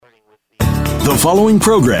The following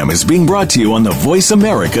program is being brought to you on the Voice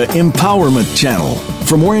America Empowerment Channel.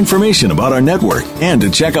 For more information about our network and to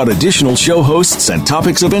check out additional show hosts and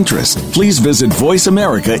topics of interest, please visit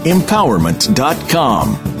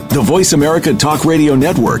voiceamericaempowerment.com. The Voice America Talk Radio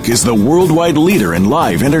Network is the worldwide leader in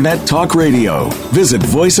live Internet talk radio. Visit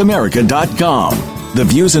voiceamerica.com. The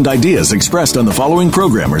views and ideas expressed on the following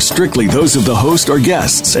program are strictly those of the host or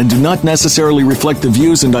guests and do not necessarily reflect the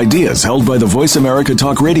views and ideas held by the Voice America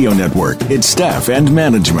Talk Radio Network, its staff, and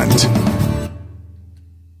management.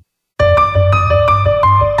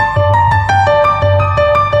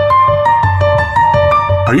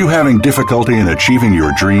 Are you having difficulty in achieving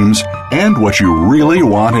your dreams and what you really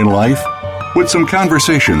want in life? Would some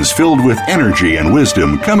conversations filled with energy and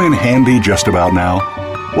wisdom come in handy just about now?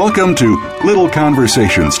 Welcome to Little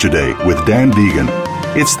Conversations today with Dan Deegan.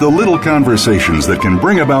 It's the little conversations that can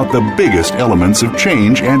bring about the biggest elements of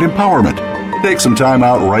change and empowerment. Take some time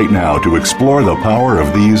out right now to explore the power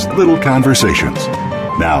of these little conversations.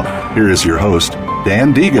 Now, here is your host,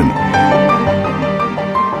 Dan Deegan.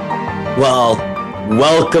 Well,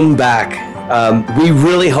 welcome back. We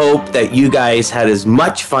really hope that you guys had as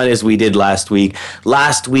much fun as we did last week.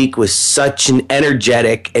 Last week was such an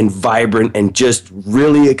energetic and vibrant and just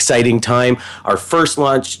really exciting time. Our first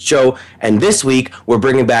launch show. And this week, we're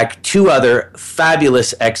bringing back two other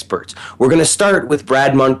fabulous experts. We're going to start with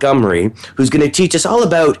Brad Montgomery, who's going to teach us all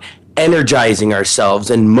about energizing ourselves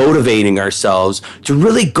and motivating ourselves to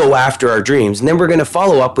really go after our dreams. And then we're going to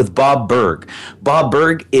follow up with Bob Burg. Bob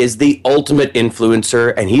Burg is the ultimate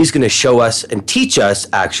influencer, and he's going to show us and teach us,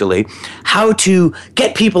 actually, how to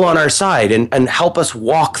get people on our side and help us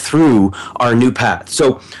walk through our new path.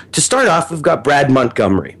 So to start off, we've got Brad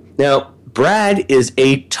Montgomery. Now, Brad is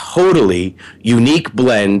a totally unique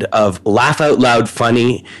blend of laugh-out-loud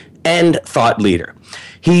funny and thought leader.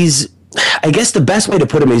 I guess the best way to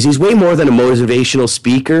put him is he's way more than a motivational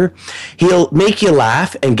speaker. He'll make you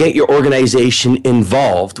laugh and get your organization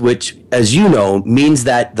involved, which, as you know, means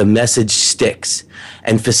that the message sticks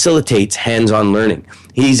and facilitates hands-on learning.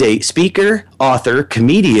 He's a speaker, author,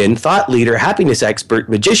 comedian, thought leader, happiness expert,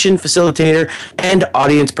 magician, facilitator, and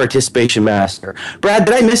audience participation master. Brad,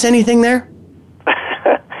 did I miss anything there?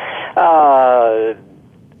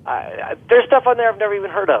 There's stuff on there I've never even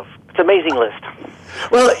heard of. It's an amazing list.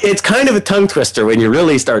 Well, it's kind of a tongue twister when you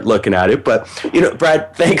really start looking at it. But,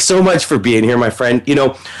 Brad, thanks so much for being here, my friend.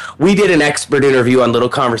 We did an expert interview on Little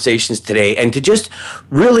Conversations today. And to just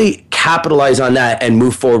really capitalize on that and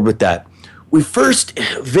move forward with that, we first,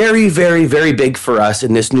 very, very, very big for us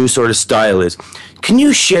in this new sort of style is, can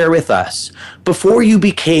you share with us, before you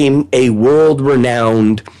became a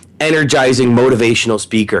world-renowned energizing motivational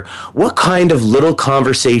speaker, what kind of little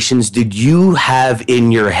conversations did you have in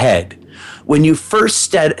your head when you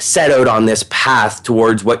first set out on this path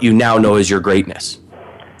towards what you now know as your greatness?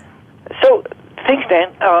 So, thanks,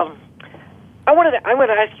 Dan. I want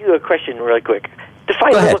to ask you a question really quick.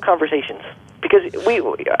 Define little conversations, because I've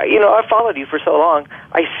followed you for so long.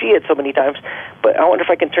 I see it so many times, but I wonder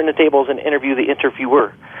if I can turn the tables and interview the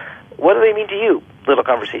interviewer. What do they mean to you, little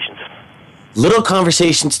conversations? Little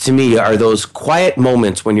conversations to me are those quiet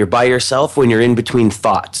moments when you're by yourself, when you're in between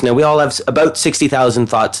thoughts. Now, we all have about 60,000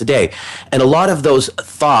 thoughts a day. And a lot of those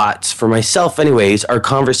thoughts, for myself anyways, are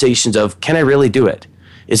conversations of, can I really do it?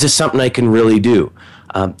 Is this something I can really do?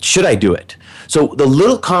 Should I do it? So the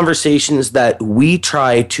little conversations that we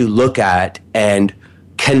try to look at and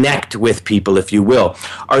connect with people, if you will,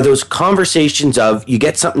 are those conversations of, you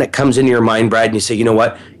get something that comes into your mind, Brad, and you say, you know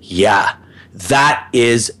what? Yeah. That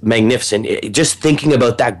is magnificent. Just thinking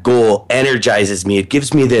about that goal energizes me. It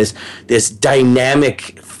gives me this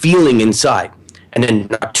dynamic feeling inside. And then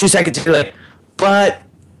 2 seconds, you're like, but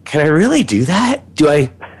can I really do that? Do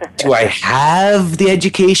I have the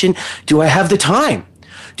education? Do I have the time?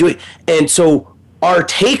 And so our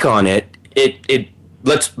take on it,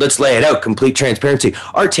 let's lay it out, complete transparency.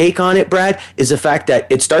 Our take on it, Brad, is the fact that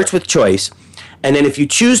it starts with choice. And then if you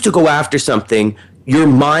choose to go after something, your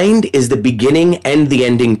mind is the beginning and the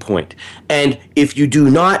ending point. And if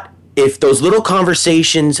those little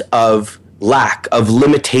conversations of lack, of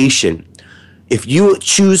limitation, if you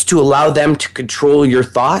choose to allow them to control your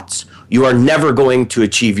thoughts, you are never going to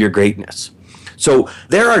achieve your greatness. So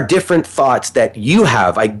there are different thoughts that you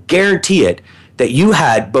have, I guarantee it, that you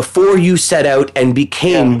had before you set out and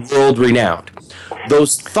became world renowned.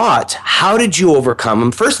 Those thoughts, how did you overcome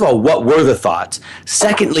them? First of all, what were the thoughts?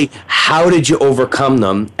 Secondly, how did you overcome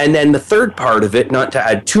them? And then the third part of it, not to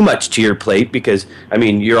add too much to your plate, because,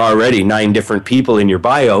 you're already 9 different people in your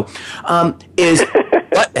bio, is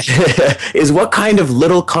what kind of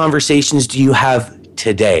little conversations do you have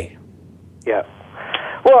today? Yeah.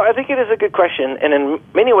 Well, I think it is a good question, and in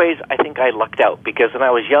many ways, I think I lucked out, because when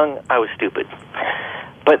I was young, I was stupid.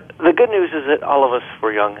 But the good news is that all of us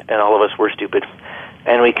were young, and all of us were stupid,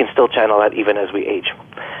 and we can still channel that even as we age.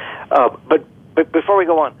 But before we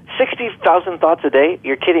go on, 60,000 thoughts a day?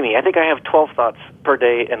 You're kidding me. I think I have 12 thoughts per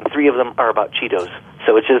day, and 3 of them are about Cheetos.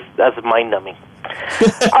 So that's mind-numbing.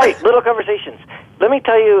 All right, little conversations. Let me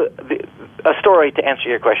tell you a story to answer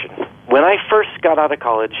your question. When I first got out of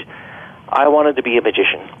college, I wanted to be a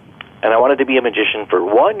magician. And I wanted to be a magician for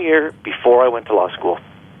 1 year before I went to law school.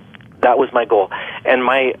 That was my goal. And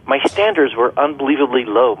my standards were unbelievably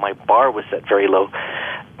low. My bar was set very low.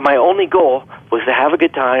 My only goal was to have a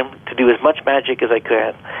good time, to do as much magic as I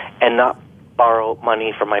could, and not borrow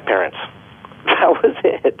money from my parents. That was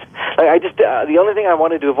it. The only thing I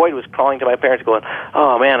wanted to avoid was calling to my parents going,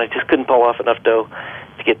 oh man, I just couldn't pull off enough dough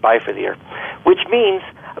to get by for the year. Which means,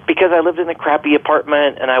 because I lived in a crappy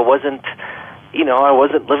apartment and I wasn't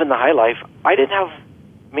living the high life, I didn't have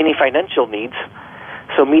many financial needs.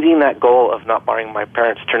 So meeting that goal of not borrowing my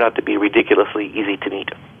parents turned out to be ridiculously easy to meet.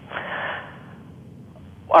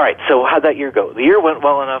 All right, so how'd that year go? The year went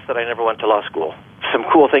well enough that I never went to law school. Some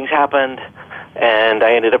cool things happened, and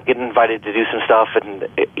I ended up getting invited to do some stuff, and,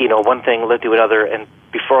 one thing led to another, and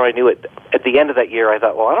before I knew it, at the end of that year, I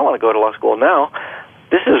thought, well, I don't want to go to law school now.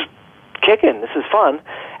 This is kicking. This is fun,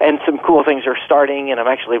 and some cool things are starting, and I'm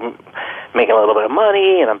actually making a little bit of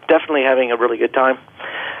money, and I'm definitely having a really good time.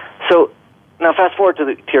 So now fast forward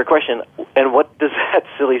to your question, and what does that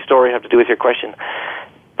silly story have to do with your question?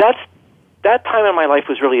 That time in my life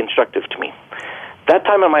was really instructive to me. That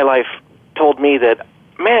time in my life told me that,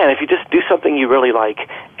 man, if you just do something you really like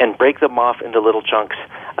and break them off into little chunks,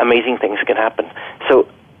 amazing things can happen. So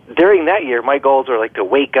during that year, my goals were like to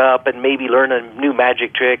wake up and maybe learn a new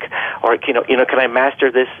magic trick, or can I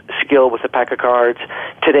master this skill with a pack of cards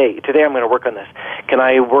today? Today I'm going to work on this. Can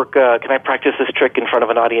I practice this trick in front of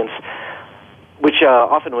an audience? Which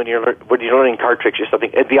often when you're learning card tricks or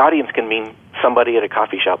something, the audience can mean somebody at a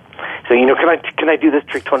coffee shop. So can I do this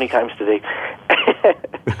trick 20 times today?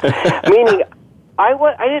 Meaning,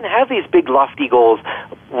 I didn't have these big lofty goals.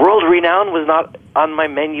 World renown was not on my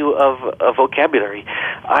menu of vocabulary.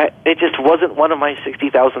 It just wasn't one of my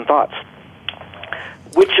 60,000 thoughts,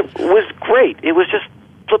 which was great. It was just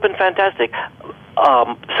flippin' fantastic.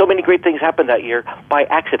 So many great things happened that year by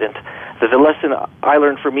accident. The lesson I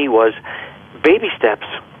learned for me was baby steps.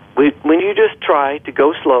 When you just try to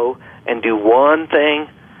go slow and do one thing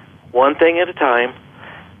at a time,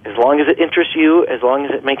 as long as it interests you, as long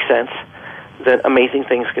as it makes sense, then amazing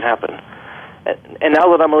things can happen. And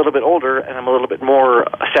now that I'm a little bit older and I'm a little bit more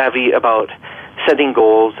savvy about setting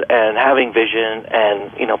goals and having vision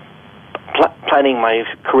and, planning my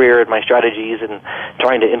career and my strategies and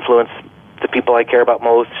trying to influence the people I care about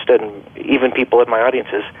most and even people in my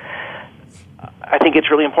audiences, I think it's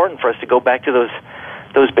really important for us to go back to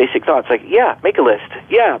those basic thoughts. Like, yeah, make a list.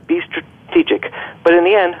 Yeah, be strategic. But in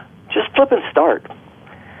the end, just flip and start.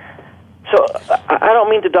 So I don't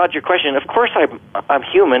mean to dodge your question. Of course I'm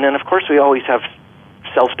human, and of course we always have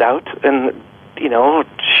self-doubt. And,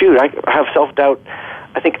 I have self-doubt,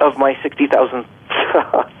 I think, of my 60,000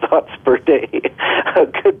 thoughts per day. A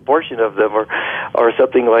good portion of them are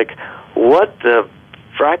something like, what the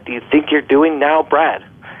frack do you think you're doing now, Brad?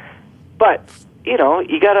 But, you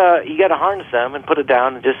gotta harness them and put it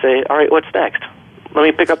down and just say, all right, what's next? Let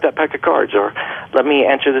me pick up that pack of cards, or let me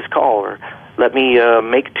answer this call, or let me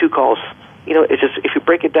make 2 calls. It's just, if you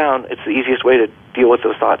break it down, it's the easiest way to deal with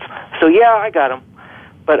those thoughts. So, yeah, I got them.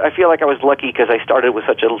 But I feel like I was lucky because I started with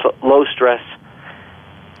such a low-stress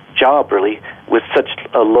job, really, with such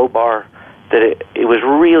a low bar that it was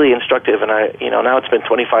really instructive. And now it's been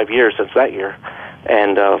 25 years since that year.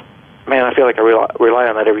 And, man, I feel like I rely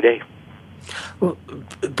on that every day. Well,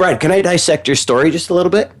 Brad, can I dissect your story just a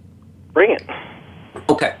little bit? Bring it.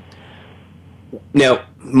 Okay. Now,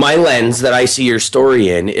 my lens that I see your story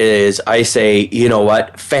in is I say, you know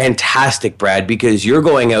what, fantastic, Brad, because you're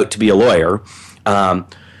going out to be a lawyer.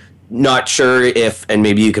 Not sure if, and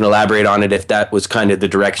maybe you can elaborate on it, if that was kind of the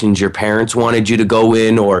directions your parents wanted you to go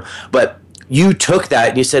in, but you took that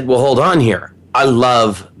and you said, well, hold on here. I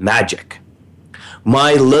love magic.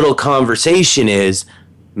 My little conversation is,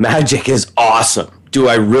 magic is awesome. Do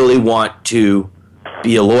I really want to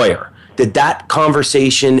be a lawyer? Did that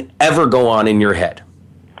conversation ever go on in your head?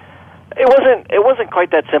 It wasn't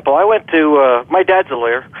quite that simple. I went to my dad's a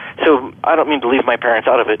lawyer, so I don't mean to leave my parents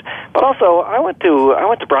out of it. But also, I went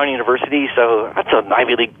to Brown University, so that's an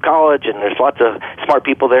Ivy League college, and there's lots of smart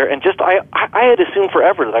people there. And just I had assumed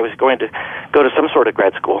forever that I was going to go to some sort of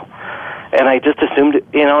grad school, and I just assumed,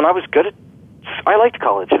 and I was good at liked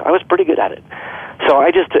college. I was pretty good at it. So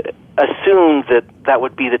I just assumed that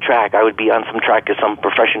would be the track. I would be on some track as some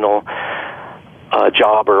professional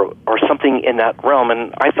job or something in that realm.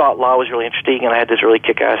 And I thought law was really interesting, and I had this really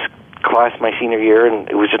kick-ass class my senior year, and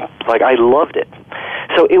it was just like I loved it.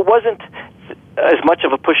 So it wasn't as much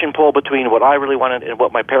of a push and pull between what I really wanted and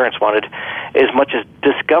what my parents wanted, as much as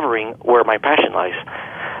discovering where my passion lies.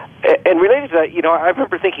 And related to that, I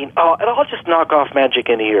remember thinking, and I'll just knock off magic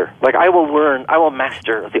in a year. Like, I will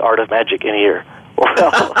master the art of magic in a year.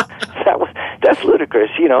 Well, that's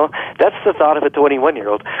ludicrous, That's the thought of a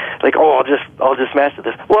 21-year-old. Like, I'll just master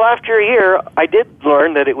this. Well, after a year, I did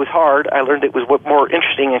learn that it was hard. I learned it was more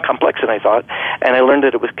interesting and complex than I thought, and I learned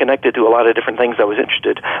that it was connected to a lot of different things I was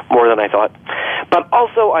interested more than I thought. But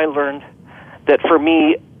also, I learned that for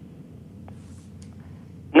me,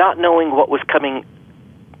 not knowing what was coming,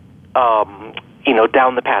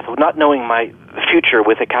 down the path, not knowing my future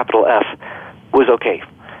with a capital F, was okay.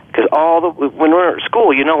 Because when we're at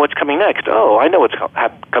school, you know what's coming next. Oh, I know what's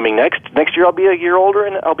coming next. Next year I'll be a year older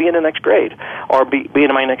and I'll be in the next grade, or be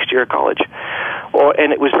in my next year of college.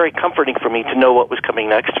 And it was very comforting for me to know what was coming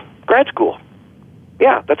next. Grad school,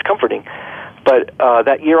 yeah, that's comforting. But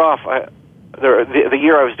that year off, the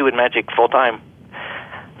year I was doing magic full time,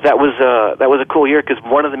 that was a cool year, because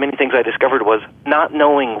one of the many things I discovered was not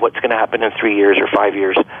knowing what's going to happen in 3 years or 5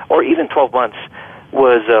 years or even 12 months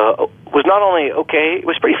was not only okay, it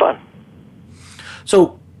was pretty fun.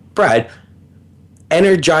 So, Brad,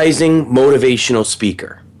 energizing motivational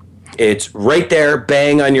speaker. It's right there,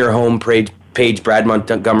 bang on your home page,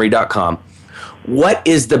 bradmontgomery.com. What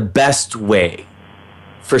is the best way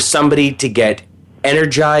for somebody to get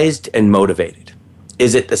energized and motivated?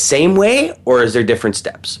 Is it the same way, or is there different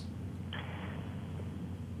steps?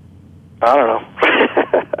 I don't know.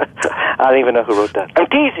 I don't even know who wrote that. I'm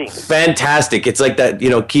teasing. Fantastic. It's like that,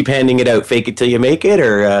 keep handing it out, fake it till you make it,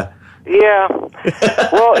 or... Yeah.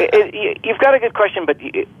 Well, you've got a good question, but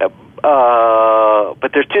there's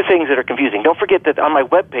two things that are confusing. Don't forget that on my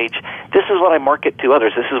webpage, this is what I market to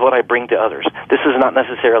others. This is what I bring to others. This is not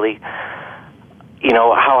necessarily,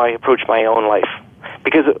 how I approach my own life.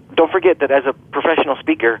 Because don't forget that as a professional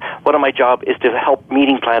speaker, one of my job is to help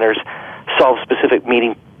meeting planners solve specific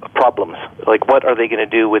meeting problems. Like, what are they going to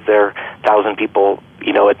do with their 1,000 people,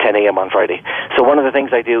 at 10 a.m. on Friday? So one of the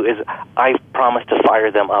things I do is I promise to fire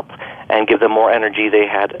them up and give them more energy they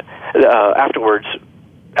had afterwards,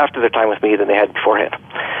 after their time with me, than they had beforehand.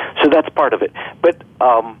 So that's part of it. But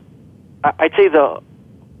I'd say the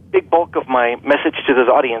big bulk of my message to this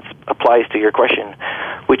audience applies to your question,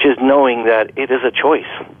 which is knowing that it is a choice.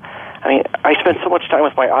 I mean, I spend so much time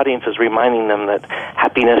with my audiences reminding them that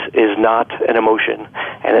happiness is not an emotion,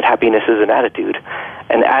 and that happiness is an attitude.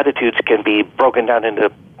 And attitudes can be broken down into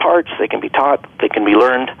parts. They can be taught. They can be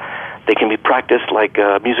learned. They can be practiced like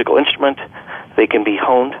a musical instrument. They can be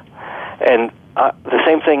honed. And the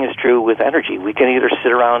same thing is true with energy. We can either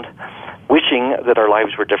sit around wishing that our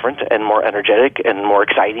lives were different and more energetic and more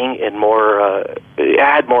exciting and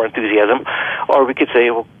had more enthusiasm, or we could say,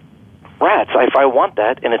 well, rats, if I want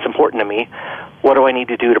that and it's important to me, what do I need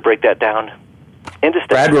to do to break that down into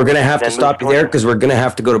steps? Brad, we're going to have to stop you there, because we're going to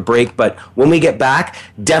have to go to break. But when we get back,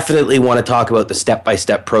 definitely want to talk about the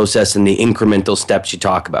step-by-step process and the incremental steps you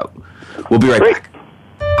talk about. We'll be right back.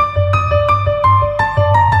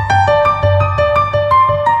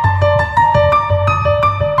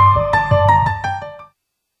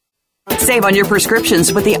 Save on your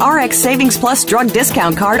prescriptions with the RX Savings Plus drug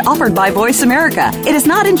discount card offered by Voice America. It is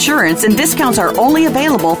not insurance, and discounts are only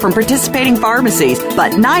available from participating pharmacies,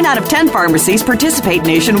 but 9 out of 10 pharmacies participate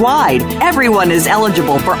nationwide. Everyone is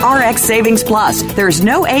eligible for RX Savings Plus. There's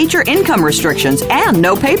no age or income restrictions and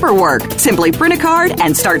no paperwork. Simply print a card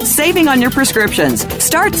and start saving on your prescriptions.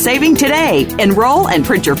 Start saving today. Enroll and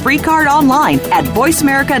print your free card online at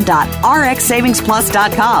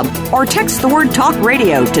voiceamerica.rxsavingsplus.com or text the word Talk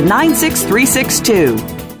Radio to 96362.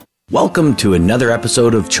 Welcome to another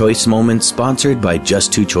episode of Choice Moments, sponsored by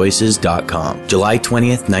Just2Choices.com. July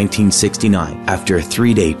 20th, 1969. After a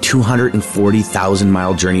 3-day,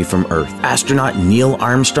 240,000-mile journey from Earth, astronaut Neil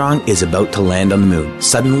Armstrong is about to land on the moon.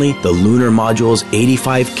 Suddenly, the lunar module's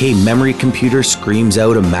 85K memory computer screams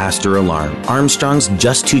out a master alarm. Armstrong's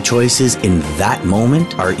just two choices in that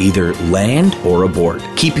moment are either land or abort.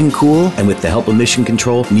 Keeping cool, and with the help of Mission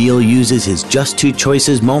Control, Neil uses his just two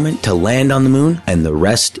choices moment to land on the moon, and the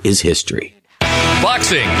rest is history.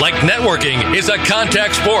 Boxing, like networking, is a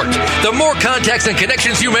contact sport. The more contacts and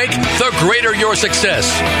connections you make, the greater your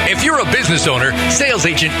success. If you're a business owner, sales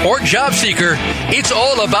agent, or job seeker, it's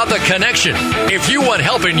all about the connection. If you want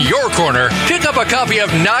help in your corner, pick up a copy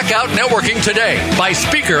of Knockout Networking today by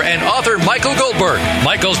speaker and author Michael Goldberg.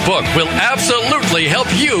 Michael's book will absolutely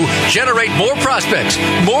help you generate more prospects,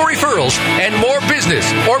 more referrals, and more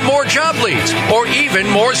business, or more job leads, or even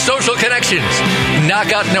more social connections.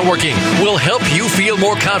 Knockout Networking will help you feel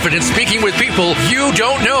more confident speaking with people you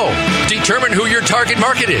don't know. Determine who your target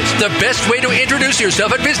market is, the best way to introduce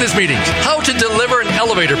yourself at business meetings, how to deliver an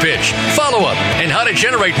elevator pitch, follow-up, and how to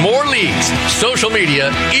generate more leads. Social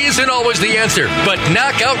media isn't always the answer, but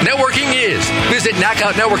Knockout Networking is. Visit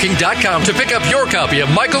knockoutnetworking.com to pick up your copy of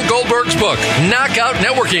Michael Goldberg's book, Knockout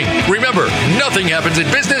Networking. Remember, nothing happens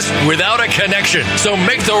in business without a connection, so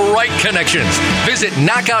make the right connections. Visit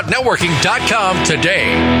knockoutnetworking.com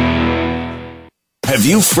today. Have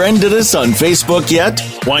you friended us on Facebook yet?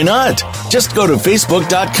 Why not? Just go to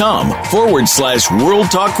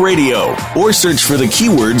facebook.com/World Talk Radio or search for the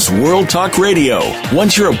keywords World Talk Radio.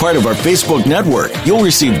 Once you're a part of our Facebook network, you'll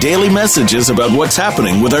receive daily messages about what's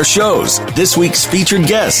happening with our shows, this week's featured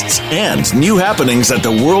guests, and new happenings at the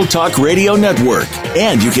World Talk Radio Network.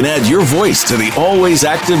 And you can add your voice to the always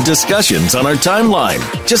active discussions on our timeline.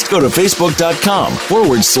 Just go to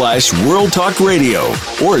facebook.com/World Talk Radio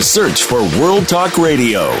or search for World Talk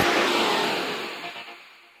Radio.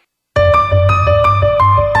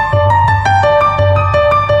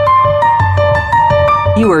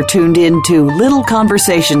 You are tuned in to Little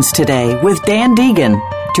Conversations Today with Dan Deegan.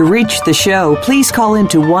 To reach the show, please call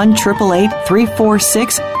into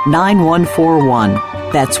 1-888-346-9141.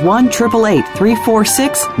 That's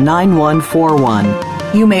 1-888-346-9141.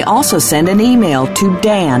 You may also send an email to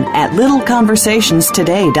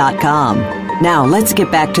dan@littleconversationstoday.com. Now, let's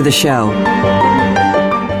get back to the show.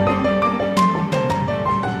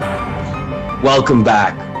 Welcome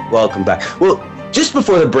back. Well, just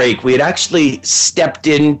before the break, we had actually stepped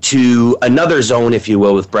into another zone, if you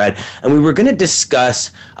will, with Brad, and we were going to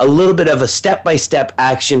discuss a little bit of a step-by-step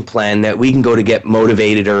action plan that we can go to get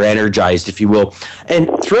motivated or energized, if you will.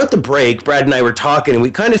 And throughout the break, Brad and I were talking, and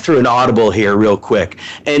we kind of threw an audible here real quick.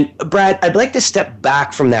 And Brad, I'd like to step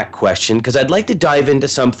back from that question because I'd like to dive into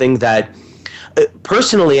something that,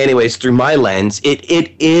 personally anyways, through my lens,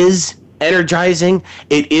 it is energizing,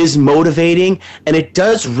 it is motivating, and it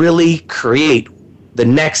does really create the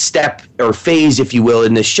next step or phase, if you will,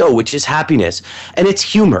 in this show, which is happiness. And it's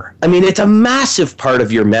humor. I mean, it's a massive part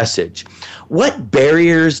of your message. What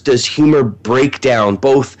barriers does humor break down,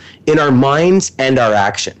 both in our minds and our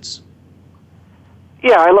actions?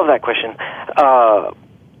 Yeah, I love that question.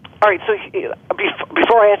 All right, so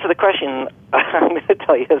before I answer the question, I'm going to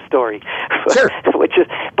tell you a story. Sure. Which is,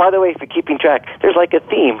 by the way, for keeping track, there's like a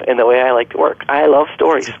theme in the way I like to work. I love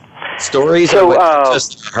stories. Stories are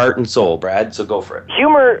just heart and soul, Brad, so go for it.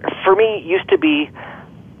 Humor, for me, used to be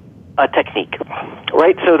a technique,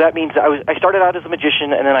 right? So that means I started out as a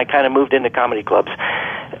magician, and then I kind of moved into comedy clubs,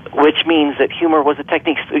 which means that humor was a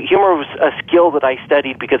technique. Humor was a skill that I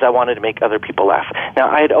studied because I wanted to make other people laugh. Now,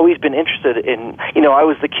 I had always been interested in, I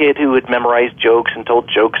was the kid who would memorize jokes and told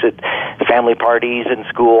jokes at family parties and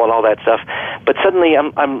school and all that stuff. But suddenly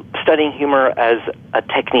I'm studying humor as a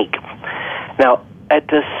technique. Now, at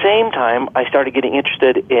the same time, I started getting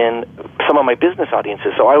interested in some of my business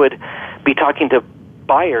audiences. So I would be talking to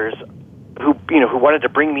buyers who wanted to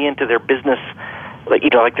bring me into their business,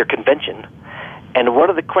 like their convention. And one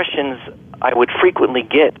of the questions I would frequently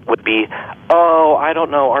get would be, "Oh, I don't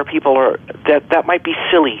know, our people are that might be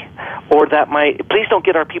silly, or please don't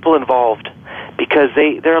get our people involved because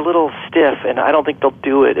they're a little stiff and I don't think they'll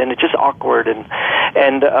do it, and it's just awkward." And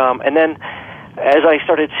then as I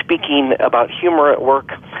started speaking about humor at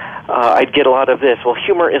work, I'd get a lot of this. Well,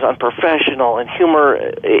 humor is unprofessional, and humor,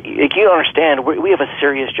 you don't understand, we have a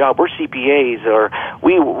serious job. We're CPAs, or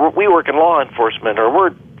we work in law enforcement, or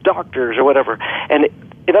we're doctors, or whatever. And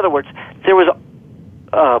in other words, there was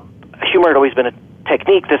humor had always been a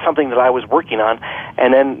technique. That's something that I was working on.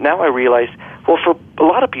 And then now I realized, well, for a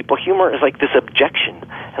lot of people, humor is like this objection.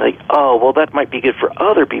 Like, oh, well, that might be good for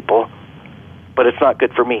other people, but it's not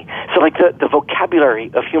good for me. So like the vocabulary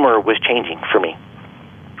of humor was changing for me.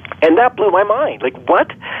 And that blew my mind. Like,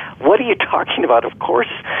 what? What are you talking about? Of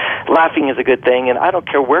course laughing is a good thing, and I don't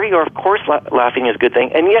care where you are, of course laughing is a good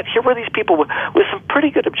thing. And yet here were these people with some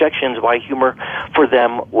pretty good objections why humor for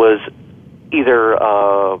them was either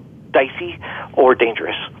dicey or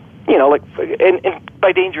dangerous. And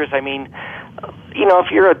by dangerous I mean,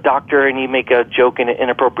 if you're a doctor and you make a joke in an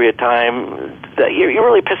inappropriate time, you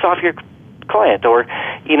really piss off your client. Or,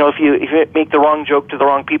 if you make the wrong joke to the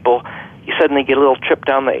wrong people, you suddenly get a little trip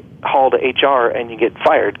down the hall to HR and you get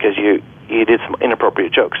fired because you did some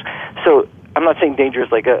inappropriate jokes. So I'm not saying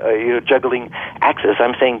dangerous like juggling axes.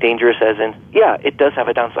 I'm saying dangerous as in, it does have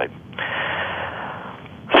a downside.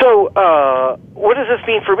 So what does this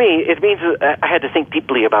mean for me? It means I had to think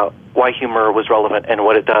deeply about why humor was relevant and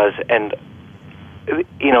what it does. And,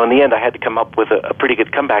 in the end, I had to come up with a pretty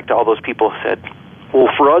good comeback to all those people who said, well,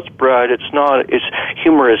 for us, Brad,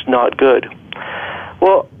 humor is not good.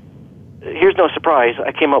 Well, here's no surprise.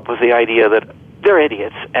 I came up with the idea that they're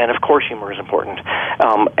idiots, and of course humor is important.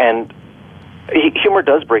 And humor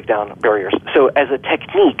does break down barriers. So as a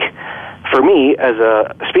technique, for me, as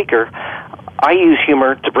a speaker, I use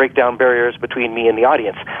humor to break down barriers between me and the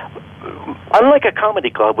audience. Unlike a comedy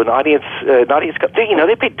club, when an audience comes,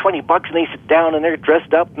 they paid $20 and they sit down and they're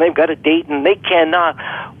dressed up and they've got a date and they cannot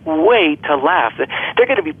wait to laugh. They're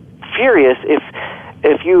going to be furious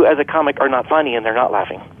if you, as a comic, are not funny and they're not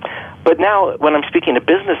laughing. But now, when I'm speaking to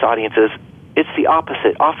business audiences, it's the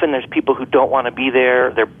opposite. Often there's people who don't want to be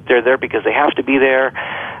there. They're there because they have to be there.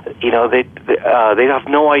 They have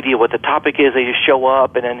no idea what the topic is. They just show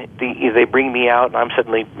up, and then they bring me out, and I'm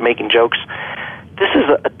suddenly making jokes. This is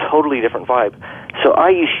a totally different vibe. So I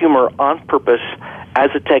use humor on purpose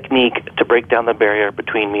as a technique to break down the barrier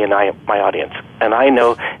between me and my audience. And I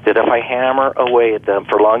know that if I hammer away at them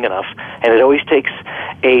for long enough, and it always takes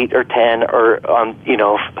 8 or 10 or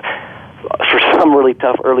for some really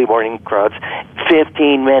tough early morning crowds,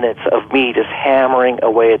 15 minutes of me just hammering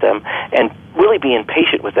away at them and really being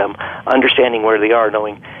patient with them, understanding where they are,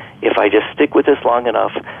 knowing if I just stick with this long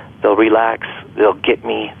enough, they'll relax, they'll get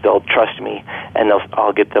me, they'll trust me, and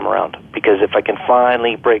I'll get them around. Because if I can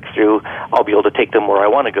finally break through, I'll be able to take them where I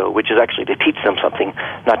want to go, which is actually to teach them something,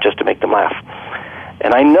 not just to make them laugh.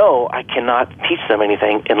 And I know I cannot teach them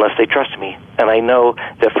anything unless they trust me. And I know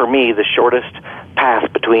that for me, the shortest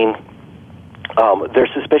path between their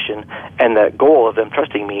suspicion and the goal of them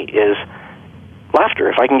trusting me is laughter.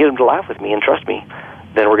 If I can get them to laugh with me and trust me,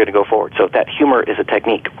 then we're going to go forward. So that humor is a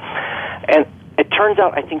technique. And it turns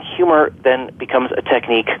out I think humor then becomes a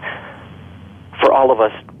technique for all of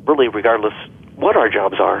us, really regardless what our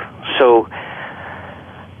jobs are. So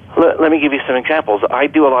let me give you some examples. I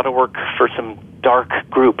do a lot of work for some dark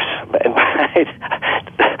groups. And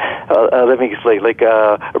let me explain, like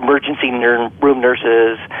emergency room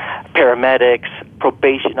nurses, paramedics,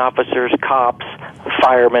 probation officers, cops,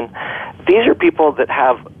 firemen. These are people that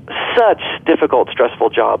have such difficult, stressful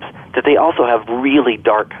jobs that they also have really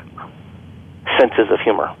dark senses of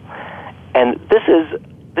humor. And this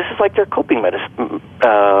is like their coping method.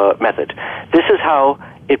 This is how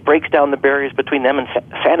it breaks down the barriers between them and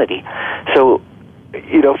sanity. So,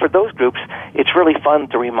 for those groups, it's really fun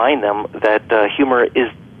to remind them that humor is,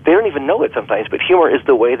 they don't even know it sometimes, but humor is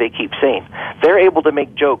the way they keep sane. They're able to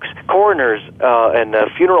make jokes. Coroners and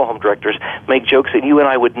funeral home directors make jokes that you and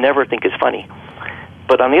I would never think is funny.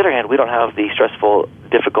 But on the other hand, we don't have the stressful,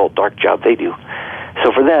 difficult, dark job they do.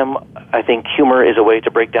 So for them, I think humor is a way to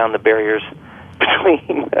break down the barriers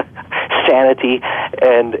between sanity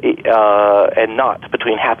and not,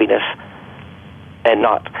 between happiness and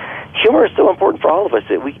not. Humor is so important for all of us.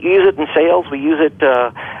 We use it in sales. We use it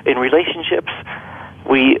in relationships.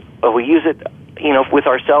 We use it, with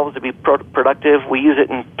ourselves to be productive. We use it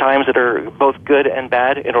in times that are both good and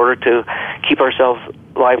bad in order to keep ourselves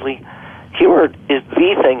lively. Humor is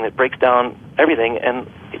the thing that breaks down everything, and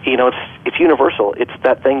it's universal. It's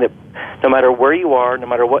that thing that no matter where you are, no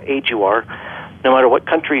matter what age you are, no matter what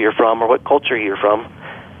country you're from or what culture you're from,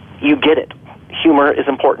 you get it. Humor is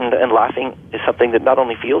important, and laughing is something that not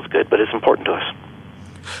only feels good, but is important to us.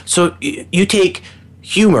 So you take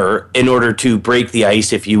humor in order to break the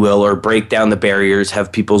ice, if you will, or break down the barriers,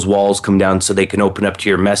 have people's walls come down so they can open up to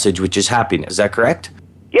your message, which is happiness. Is that correct?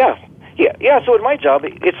 Yeah. So in my job,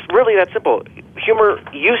 it's really that simple. Humor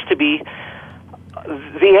used to be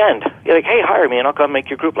the end. You're like, hey, hire me and I'll come make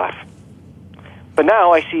your group laugh. But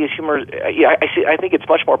now I see as humor, I think it's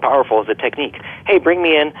much more powerful as a technique. Hey, bring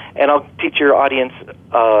me in and I'll teach your audience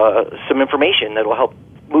some information that will help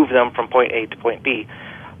move them from point A to point B.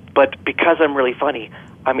 But because I'm really funny,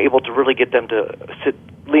 I'm able to really get them to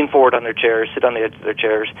lean forward on their chairs, sit on the edge of their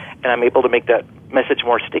chairs, and I'm able to make that message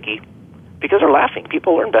more sticky because they're laughing.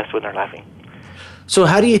 People learn best when they're laughing. So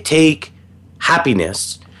how do you take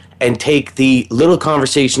happiness and take the little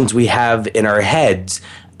conversations we have in our heads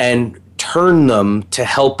and turn them to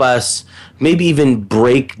help us maybe even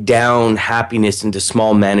break down happiness into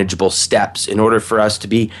small, manageable steps in order for us to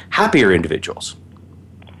be happier individuals?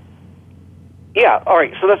 Yeah, all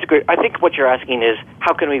right, so that's great. I think what you're asking is,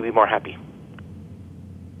 how can we be more happy?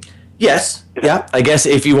 Yes. Yeah. I guess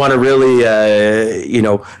if you want to really,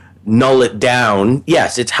 null it down,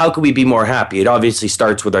 yes, it's how can we be more happy? It obviously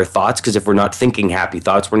starts with our thoughts, because if we're not thinking happy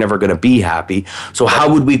thoughts, we're never going to be happy. So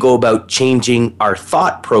how would we go about changing our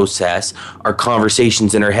thought process, our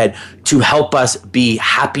conversations in our head, to help us be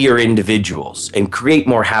happier individuals and create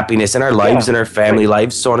more happiness in our lives, in our family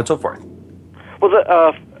lives, so on and so forth?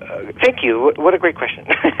 Well, thank you. What a great question.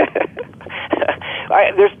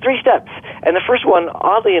 There's 3 steps. And the first one,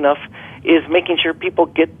 oddly enough, is making sure people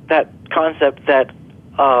get that concept that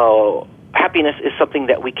happiness is something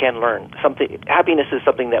that we can learn. Happiness is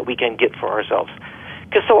something that we can get for ourselves.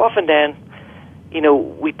 Because so often, Dan,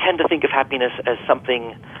 we tend to think of happiness as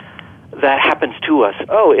something that happens to us.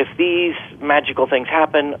 Oh, if these magical things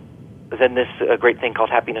happen, then this great thing called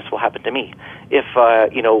happiness will happen to me. If,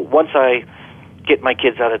 once I get my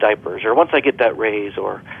kids out of diapers, or once I get that raise,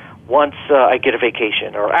 or once I get a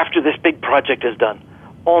vacation, or after this big project is done,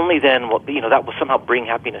 only then that will somehow bring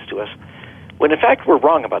happiness to us. When in fact we're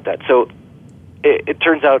wrong about that. So it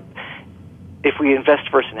turns out if we invest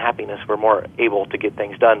first in happiness, we're more able to get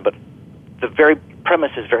things done. But the very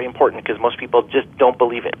premise is very important, because most people just don't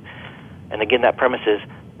believe it. And again, that premise is,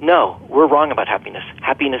 no, we're wrong about happiness.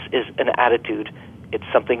 Happiness is an attitude. It's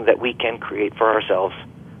something that we can create for ourselves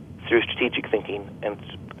through strategic thinking and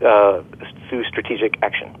through strategic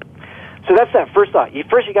action. So that's that first thought. You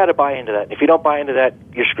got to buy into that. If you don't buy into that,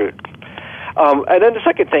 you're screwed. And then the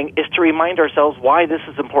second thing is to remind ourselves why this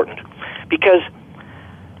is important. Because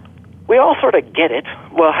we all sort of get it.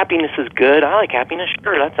 Well, happiness is good. I like happiness.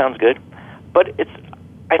 Sure, that sounds good. But it's,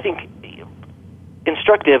 I think,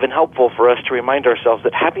 instructive and helpful for us to remind ourselves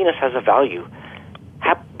that happiness has a value.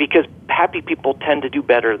 Because happy people tend to do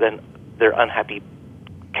better than their unhappy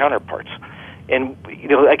counterparts. And,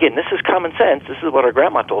 again, this is common sense. This is what our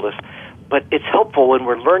grandma told us. But it's helpful when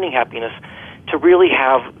we're learning happiness to really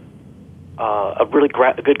have a really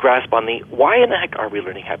good grasp on the why in the heck are we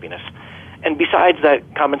learning happiness. And besides that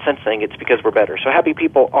common sense thing, it's because we're better. So happy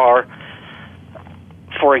people are,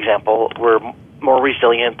 for example, we're more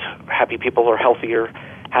resilient. Happy people are healthier.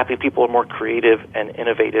 Happy people are more creative and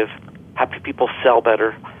innovative. Happy people sell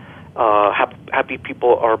better. Happy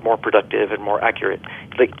people are more productive and more accurate.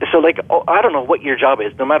 I don't know what your job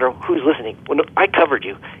is, no matter who's listening. When I covered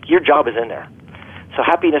you, your job is in there. So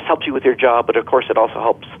happiness helps you with your job, but of course it also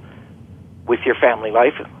helps with your family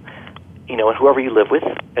life, and whoever you live with,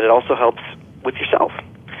 and it also helps with yourself.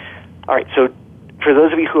 All right, so for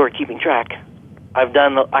those of you who are keeping track, I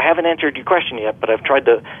haven't answered your question yet, but I've tried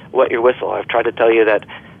to wet your whistle. I've tried to tell you that,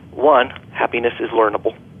 1, happiness is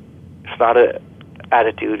learnable. It's not an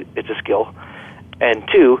attitude, it's a skill. And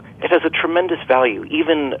 2, it has a tremendous value,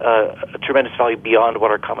 even a tremendous value beyond what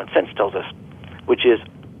our common sense tells us, which is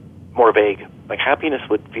more vague. Like happiness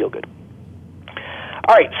would feel good.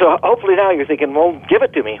 All right, so hopefully now you're thinking, well, give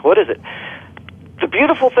it to me. What is it? The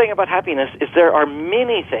beautiful thing about happiness is there are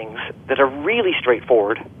many things that are really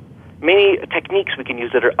straightforward, many techniques we can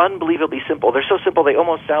use that are unbelievably simple. They're so simple they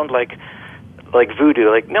almost sound like voodoo,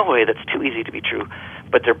 like, no way, that's too easy to be true.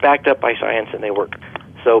 But they're backed up by science and they work.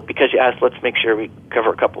 So because you asked, let's make sure we cover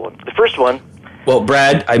a couple of them. The first one. Well,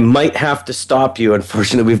 Brad, I might have to stop you.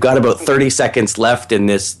 Unfortunately, we've got about 30 seconds left in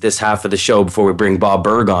this half of the show before we bring Bob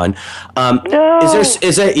Burg on. No.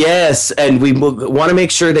 Is that yes? And we want to make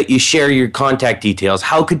sure that you share your contact details.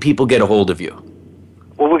 How could people get a hold of you?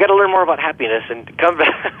 Well, we got to learn more about happiness and come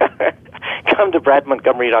to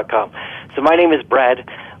bradmontgomery.com. So my name is Brad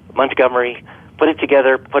Montgomery. Put it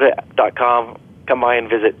together. .com. Come by and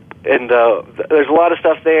visit. And there's a lot of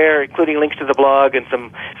stuff there, including links to the blog and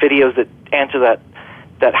some videos that answer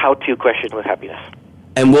that how-to question with happiness.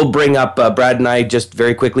 And we'll bring up Brad and I just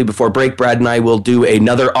very quickly before break. Brad and I will do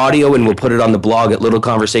another audio and we'll put it on the blog at Little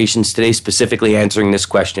Conversations today, specifically answering this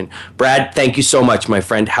question. Brad, thank you so much, my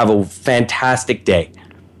friend. Have a fantastic day.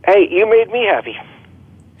 Hey, you made me happy.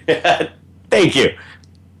 Thank you.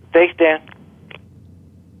 Thanks, Dan.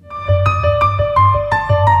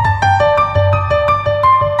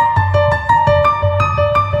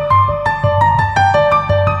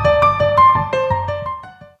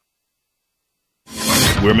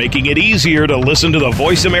 We're making it easier to listen to the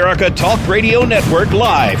Voice America Talk Radio Network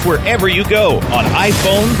live wherever you go on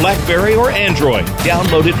iPhone, BlackBerry, or Android.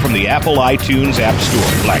 Download it from the Apple iTunes App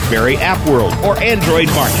Store, BlackBerry App World, or Android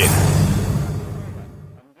Market.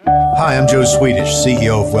 Hi, I'm Joe Swedish,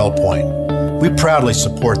 CEO of WellPoint. We proudly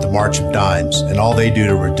support the March of Dimes and all they do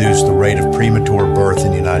to reduce the rate of premature birth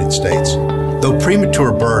in the United States. Though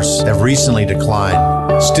premature births have recently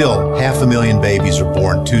declined, still 500,000 babies are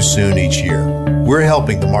born too soon each year. We're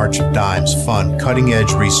helping the March of Dimes fund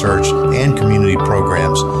cutting-edge research and community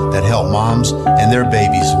programs that help moms and their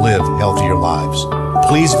babies live healthier lives.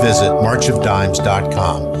 Please visit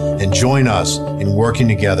marchofdimes.com and join us in working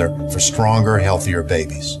together for stronger, healthier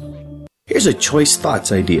babies. Here's a Choice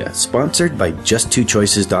Thoughts idea, sponsored by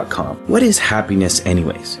just2choices.com. What is happiness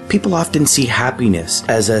anyways? People often see happiness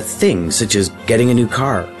as a thing such as getting a new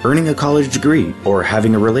car, earning a college degree, or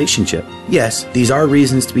having a relationship. Yes, these are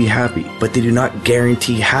reasons to be happy, but they do not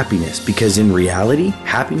guarantee happiness because in reality,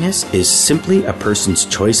 happiness is simply a person's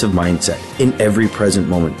choice of mindset. In every present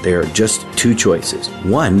moment, there are just two choices.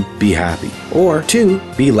 One, be happy, or two,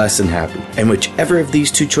 be less than happy. And whichever of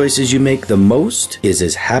these two choices you make the most is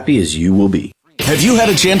as happy as you will be. Have you had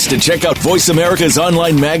a chance to check out Voice America's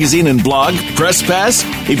online magazine and blog, Press Pass?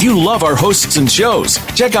 If you love our hosts and shows,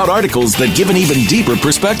 check out articles that give an even deeper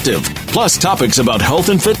perspective. Plus topics about health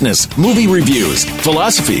and fitness, movie reviews,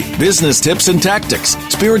 philosophy, business tips and tactics,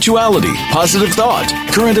 spirituality, positive thought,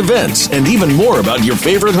 current events, and even more about your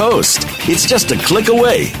favorite host. It's just a click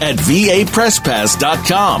away at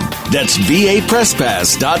vapresspass.com. That's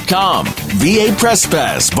vapresspass.com. VA Press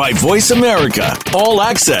Pass by Voice America. All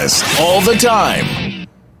access, all the time.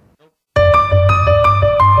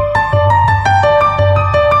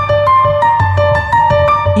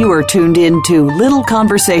 You are tuned in to Little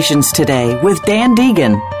Conversations today with Dan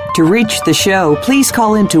Deegan. To reach the show, please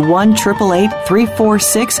call into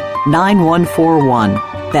 1-888-346-9141.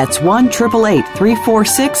 That's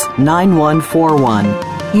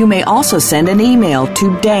 1-888-346-9141. You may also send an email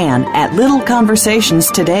to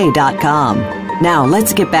dan@littleconversationstoday.com. Now,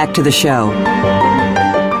 let's get back to the show.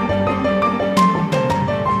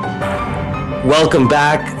 Welcome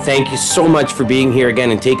back. Thank you so much for being here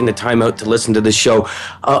again and taking the time out to listen to the show.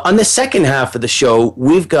 On the second half of the show,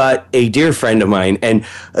 we've got a dear friend of mine. And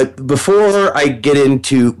before I get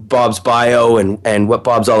into Bob's bio and what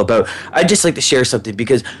Bob's all about, I'd just like to share something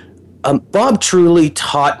because Bob truly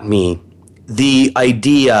taught me the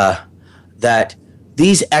idea that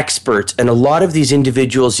these experts and a lot of these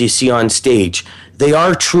individuals you see on stage, they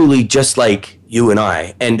are truly just like you and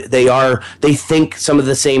I, and they think some of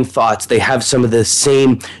the same thoughts. They have some of the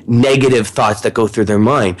same negative thoughts that go through their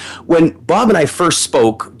mind. When Bob and I first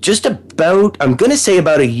spoke, just about, I'm going to say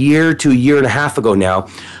about a year to a year and a half ago now,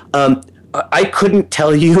 I couldn't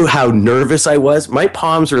tell you how nervous I was. My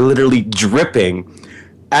palms were literally dripping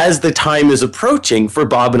as the time is approaching for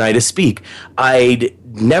Bob and I to speak. I'd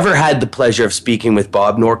never had the pleasure of speaking with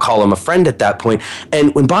Bob, nor call him a friend at that point.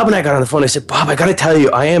 And when Bob and I got on the phone, I said, Bob, I got to tell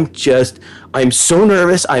you, I'm so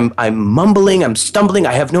nervous. I'm mumbling. I'm stumbling.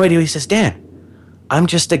 I have no idea. He says, Dan, I'm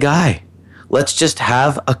just a guy. Let's just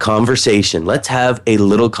have a conversation. Let's have a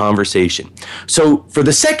little conversation. So for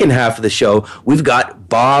the second half of the show, we've got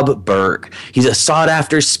Bob Burg. He's a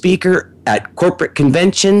sought-after speaker at corporate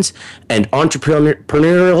conventions and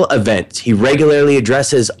entrepreneurial events. He regularly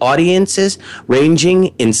addresses audiences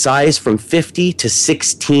ranging in size from 50 to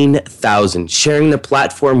 16,000, sharing the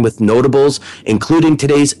platform with notables, including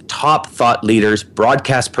today's top thought leaders,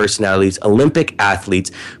 broadcast personalities, Olympic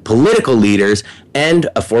athletes, political leaders, and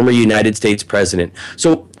a former United States president.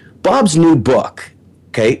 So Bob's new book,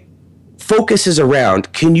 focuses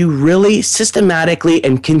around, can you really systematically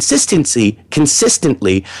and consistently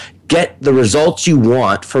get the results you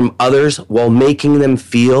want from others while making them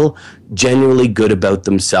feel genuinely good about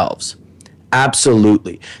themselves?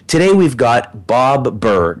 Absolutely. Today we've got Bob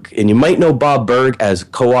Burg, and you might know Bob Burg as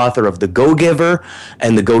co-author of The Go-Giver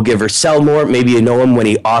and The Go-Giver Sell More. Maybe you know him when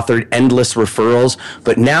he authored Endless Referrals,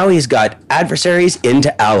 but now he's got Adversaries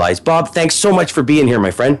into Allies. Bob, thanks so much for being here,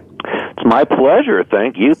 my friend. It's my pleasure.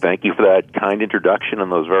 Thank you. Thank you for that kind introduction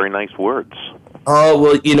and those very nice words. Oh,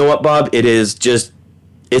 well, you know what, Bob? It is just,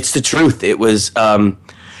 it's the truth. It was,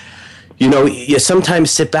 you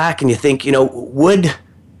sometimes sit back and you think, would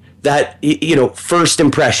that, first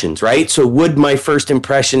impressions, right? So would my first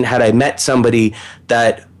impression, had I met somebody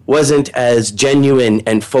that wasn't as genuine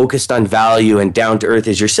and focused on value and down to earth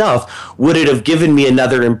as yourself, would it have given me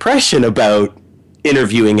another impression about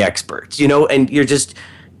interviewing experts? And you're just,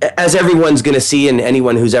 as everyone's going to see, and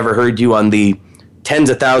anyone who's ever heard you on the tens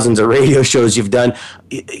of thousands of radio shows you've done,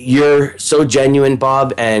 you're so genuine,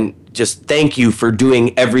 Bob, and just thank you for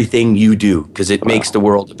doing everything you do, because it makes the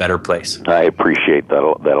world a better place. I appreciate that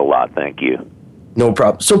a lot. Thank you. No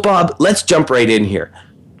problem. So, Bob, let's jump right in here.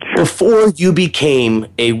 Sure. Before you became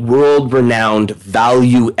a world-renowned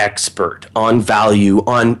value expert on value,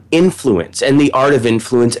 on influence and the art of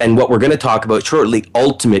influence, and what we're going to talk about shortly,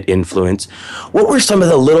 ultimate influence, what were some of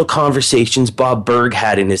the little conversations Bob Burg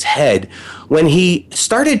had in his head when he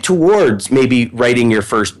started towards maybe writing your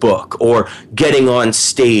first book or getting on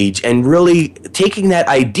stage and really taking that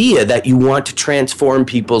idea that you want to transform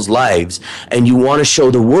people's lives and you want to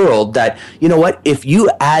show the world that, you know what, if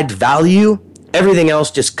you add value, everything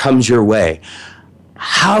else just comes your way.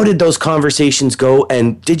 How did those conversations go,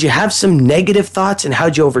 and did you have some negative thoughts, and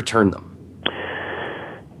how'd you overturn them?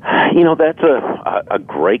 That's a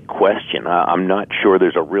great question. I'm not sure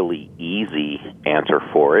there's a really easy answer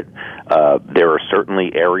for it. There are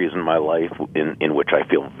certainly areas in my life in which I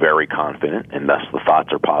feel very confident, and thus the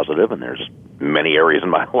thoughts are positive, and there's many areas in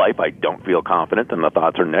my life I don't feel confident, and the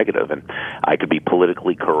thoughts are negative. And I could be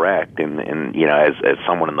politically correct, and as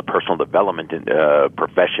someone in the personal development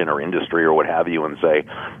profession or industry or what have you, and say,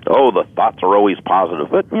 oh, the thoughts are always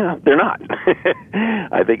positive, but they're not.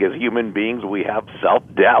 I think as human beings we have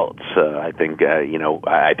self-doubts. I think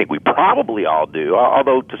we probably all do.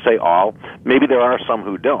 Although to say all, maybe there are some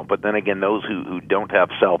who don't. But then again, those who don't have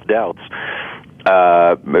self-doubts,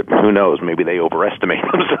 who knows? Maybe they overestimate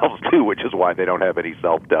themselves too, which is why they don't have any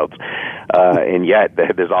self-doubts. And yet,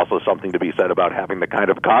 there's also something to be said about having the kind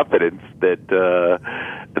of confidence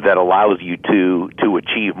that allows you to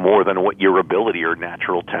achieve more than what your ability or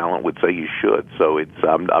natural talent would say you should. So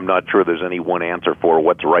I'm not sure there's any one answer for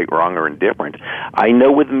what's right, wrong, or indifferent. I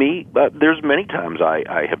know with me, there's many times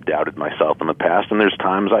I have doubted myself in the past, and there's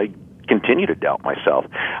times I continue to doubt myself.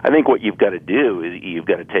 I think what you've got to do is you've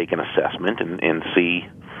got to take an assessment and see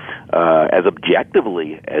as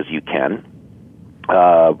objectively as you can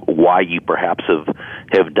why you perhaps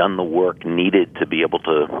have done the work needed to be able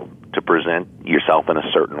to present yourself in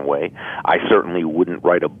a certain way. I certainly wouldn't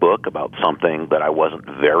write a book about something that I wasn't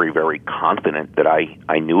very, very confident that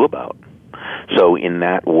I knew about. So in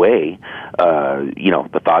that way,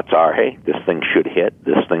 the thoughts are, hey, this thing should hit,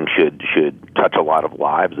 this thing should touch a lot of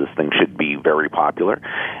lives, this thing should be very popular.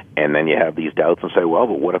 And then you have these doubts and say, well,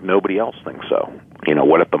 but what if nobody else thinks so?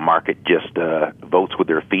 What if the market just votes with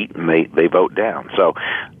their feet and they vote down? So,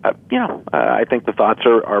 I think the thoughts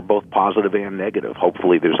are both positive and negative.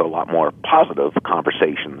 Hopefully there's a lot more positive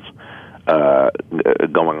conversations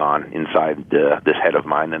going on inside this head of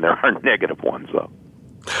mine than there are negative ones, though.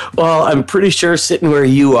 Well, I'm pretty sure sitting where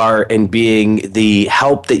you are and being the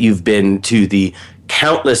help that you've been to the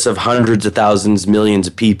countless of hundreds of thousands, millions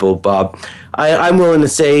of people, Bob, I'm willing to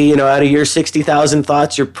say, out of your 60,000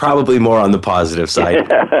 thoughts, you're probably more on the positive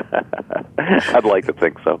side. I'd like to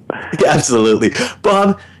think so. Absolutely.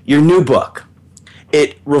 Bob, your new book,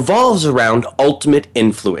 it revolves around ultimate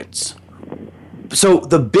influence. So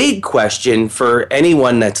the big question for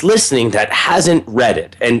anyone that's listening that hasn't read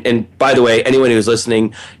it, and by the way, anyone who's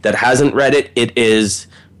listening that hasn't read it,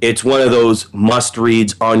 it's one of those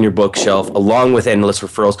must-reads on your bookshelf, along with Endless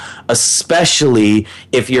Referrals, especially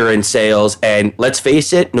if you're in sales. And let's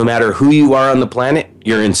face it, no matter who you are on the planet,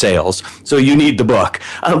 you're in sales. So you need the book.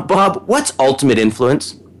 Bob, what's ultimate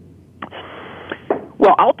influence?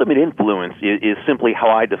 Well, ultimate influence is simply how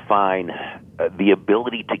I define the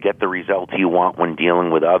ability to get the results you want when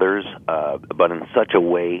dealing with others, but in such a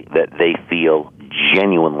way that they feel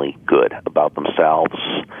genuinely good about themselves,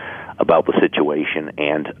 about the situation,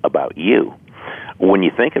 and about you. When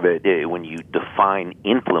you think of it, when you define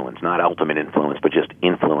influence, not ultimate influence, but just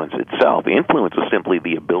influence itself, influence is simply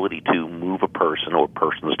the ability to move a person or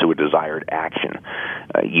persons to a desired action,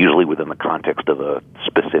 usually within the context of a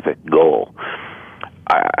specific goal.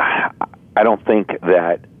 I don't think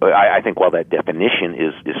that, I think while that definition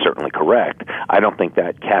is certainly correct, I don't think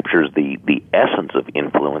that captures the essence of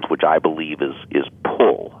influence, which I believe is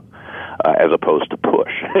pull, as opposed to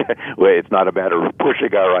push. Where it's not a matter of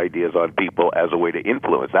pushing our ideas on people as a way to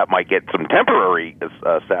influence. That might get some temporary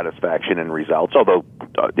satisfaction and results, although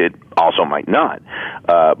it also might not.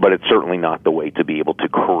 But it's certainly not the way to be able to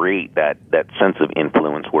create that sense of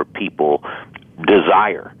influence where people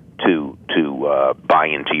desire to buy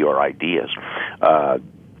into your ideas.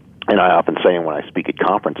 And I often say when I speak at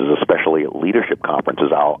conferences, especially at leadership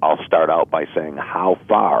conferences, I'll start out by saying, how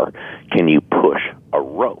far can you push a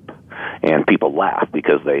rope? And people laugh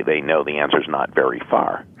because they know the answer is not very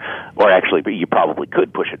far. Or actually, you probably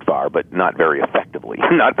could push it far, but not very effectively,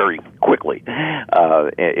 not very quickly.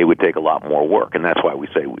 It would take a lot more work, and that's why we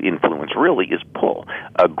say influence really is pull.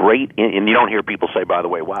 And you don't hear people say, by the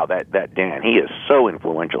way, wow, that Dan, he is so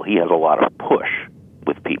influential. He has a lot of push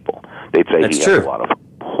with people. They'd say he has a lot of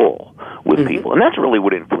pull with people. And that's really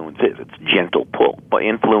what influence is. It's gentle pull. But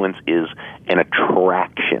influence is an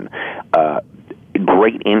attraction.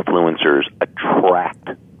 Great influencers attract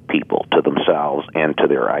people to themselves and to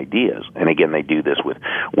their ideas. And again, they do this with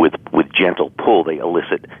gentle pull. They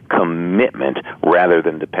elicit commitment rather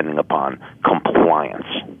than depending upon compliance.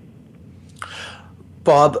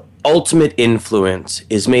 Bob, ultimate influence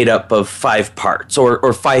is made up of 5 parts,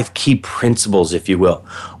 or 5 key principles, if you will.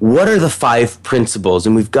 What are the 5 principles?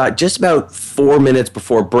 And we've got just about 4 minutes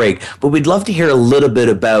before break, but we'd love to hear a little bit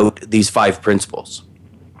about these 5 principles.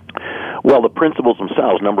 Well, the principles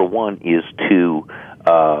themselves, number 1 is to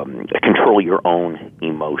control your own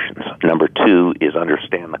emotions. Number 2 is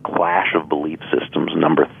understand the clash of belief systems.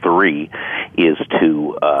 Number 3 is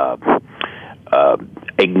to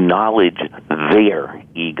acknowledge their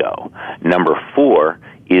ego. Number 4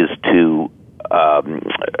 is to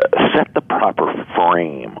set the proper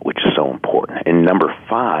frame, which is so important. And number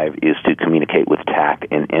 5 is to communicate with tact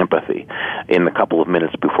and empathy. In the couple of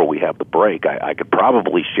minutes before we have the break, I could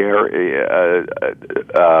probably share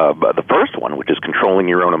the first one, which is controlling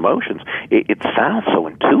your own emotions. It sounds so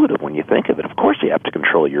intuitive when you think of it. Of course you have to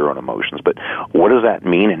control your own emotions, but what does that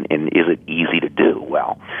mean, and is it easy to do?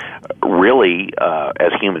 Well, really,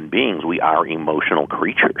 as human beings, we are emotional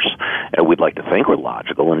creatures. We'd like to think we're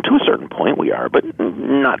logical, and to a certain point we are, but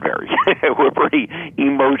not very. We're pretty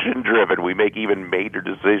emotion-driven. We make even major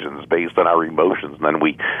decisions based on our emotions, and then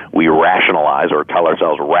we rationalize or tell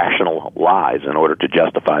ourselves rational lies in order to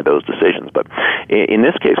justify those decisions. But in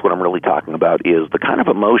this case, what I'm really talking about is the kind of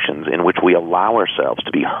emotions in which we allow ourselves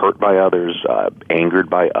to be hurt by others, angered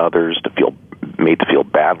by others, made to feel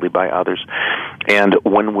badly by others. And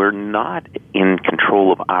when we're not in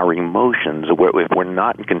control of our emotions, if we're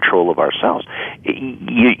not in control of ourselves,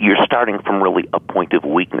 you're starting from really a point of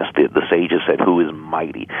weakness. The sages said, who is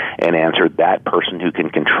mighty? And answered, that person who can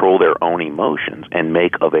control their own emotions and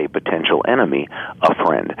make of a potential enemy a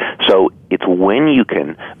friend. So it's when you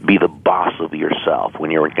can be the boss of yourself, when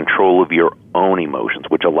you're in control of your own emotions,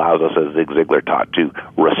 which allows us, as Zig Ziglar taught, to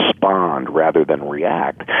respond rather than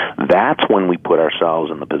react. That's when we put ourselves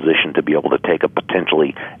in the position to be able to take a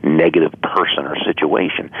potentially negative person or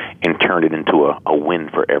situation and turn it into a win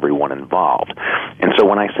for everyone involved. And so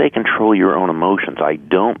when I say control your own emotions, I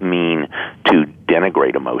don't mean to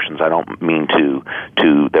denigrate emotions. I don't mean to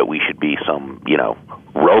that we should be some,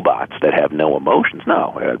 robots that have no emotions.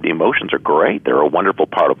 No, the emotions are great. They're a wonderful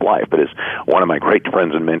part of life. But as one of my great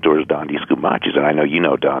friends and mentors, Dondi Scumaci, and I know you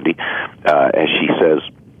know Dondi, as she says,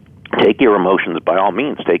 take your emotions, by all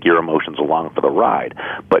means, take your emotions along for the ride,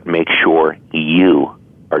 but make sure you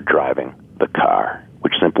are driving the car,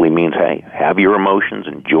 which simply means, hey, have your emotions,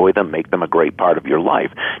 enjoy them, make them a great part of your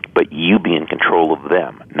life, but you be in control of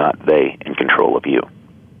them, not they in control of you.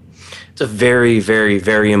 It's a very, very,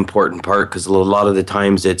 very important part, because a lot of the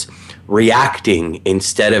times it's reacting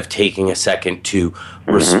instead of taking a second to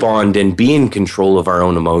respond and be in control of our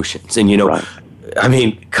own emotions. And, right. I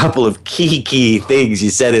mean, a couple of key things you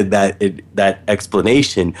said in that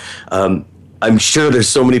explanation. I'm sure there's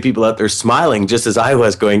so many people out there smiling, just as I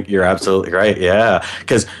was, going, you're absolutely right, yeah.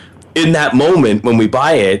 Because in that moment when we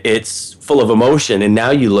buy it, it's full of emotion, and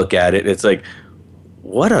now you look at it, it's like,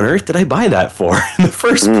 what on earth did I buy that for in the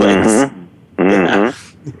first place? Yeah.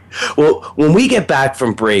 Well, when we get back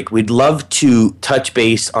from break, we'd love to touch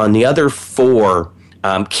base on the other 4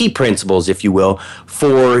 key principles, if you will,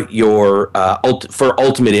 for your for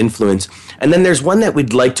ultimate influence. And then there's one that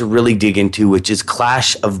we'd like to really dig into, which is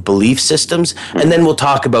clash of belief systems. And then we'll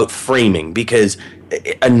talk about framing, because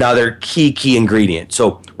another key ingredient.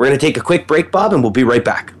 So we're going to take a quick break, Bob, and we'll be right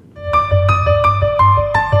back.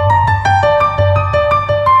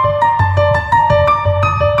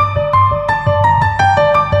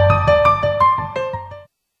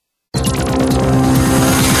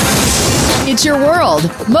 It's your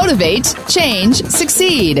world. Motivate, change,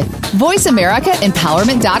 succeed.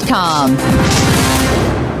 VoiceAmericaEmpowerment.com.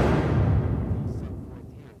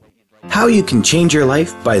 How you can change your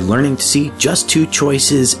life by learning to see Just Two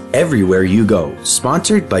Choices everywhere you go.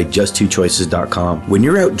 Sponsored by Just2Choices.com. When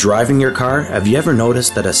you're out driving your car, have you ever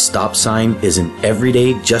noticed that a stop sign is an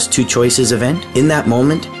everyday Just Two Choices event? In that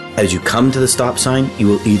moment, as you come to the stop sign, you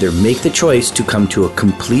will either make the choice to come to a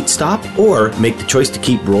complete stop or make the choice to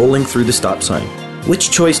keep rolling through the stop sign.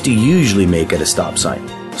 Which choice do you usually make at a stop sign?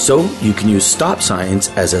 So you can use stop signs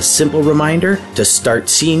as a simple reminder to start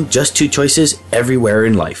seeing Just Two Choices everywhere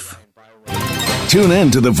in life. Tune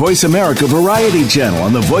in to the Voice America Variety channel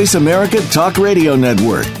on the Voice America Talk Radio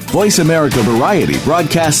Network. Voice America Variety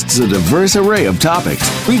broadcasts a diverse array of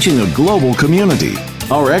topics, reaching a global community.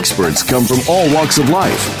 Our experts come from all walks of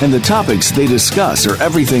life, and the topics they discuss are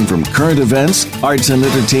everything from current events, arts and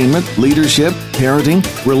entertainment, leadership, parenting,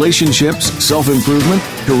 relationships, self-improvement,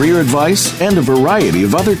 career advice, and a variety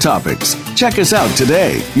of other topics. Check us out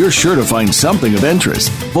today. You're sure to find something of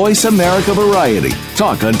interest. Voice America Variety.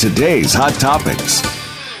 Talk on today's hot topics.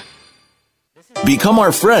 Become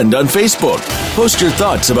our friend on Facebook. Post your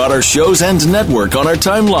thoughts about our shows and network on our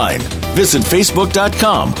timeline. Visit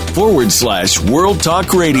facebook.com/World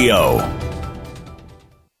Talk Radio.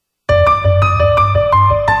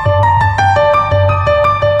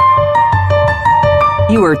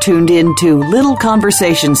 You are tuned in to Little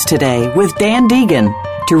Conversations Today with Dan Deegan.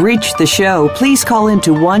 To reach the show, please call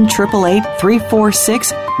into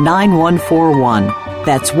 1-888-346-9141.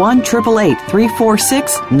 That's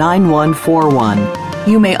 1-888-346-9141.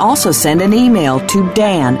 You may also send an email to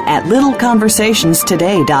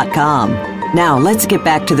dan@littleconversationstoday.com. Now, let's get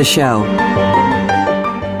back to the show.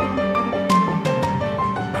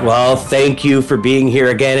 Well, thank you for being here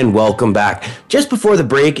again and welcome back. Just before the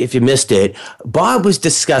break, if you missed it, Bob was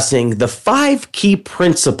discussing the 5 key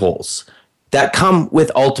principles that come with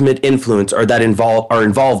ultimate influence, or that are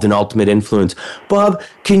involved in ultimate influence. Bob,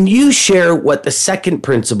 can you share what the second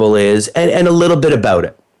principle is and a little bit about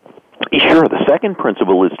it? Sure. The second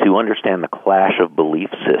principle is to understand the clash of belief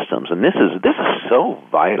systems, and this is so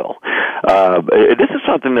vital. This is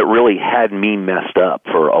something that really had me messed up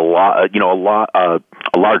for a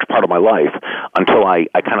large part of my life until I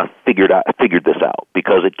kind of figured this out,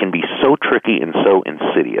 because it can be so tricky and so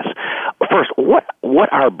insidious. First, what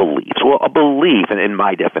are beliefs? Well, a belief, and in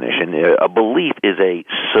my definition, a belief is a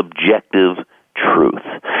subjective truth.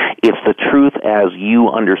 It's the truth as you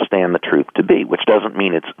understand the truth to be, which doesn't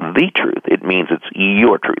mean it's the truth. It means it's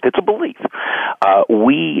your truth. It's a belief.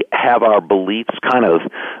 We have our beliefs kind of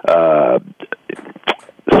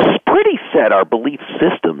pretty set. Our belief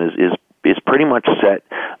system is pretty much set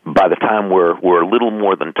by the time we're a little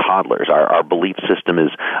more than toddlers. Our belief system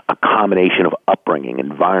is a combination of upbringing,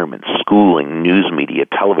 environment, schooling, news media,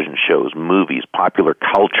 television shows, movies, popular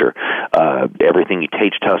culture, everything you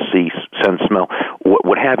taste, touch, see, sense, smell,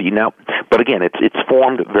 what have you. Now, but again, it's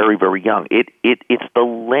formed very, very young. It's the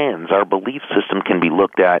lens. Our belief system can be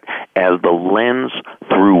looked at as the lens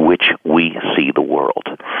through which we see the world.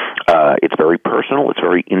 It's very personal. It's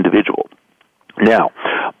very individual. Now,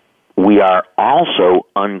 we are also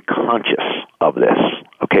unconscious of this.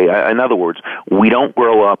 Okay, in other words, we don't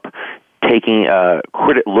grow up taking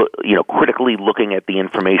critically looking at the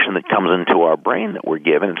information that comes into our brain that we're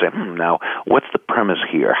given and say, now what's the premise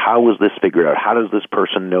here? How was this figured out? How does this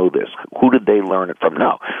person know this? Who did they learn it from?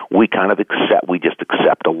 No, we kind of just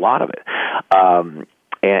accept a lot of it.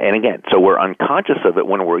 And again, so we're unconscious of it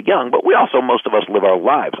when we're young, but most of us live our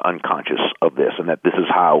lives unconscious of this, and that this is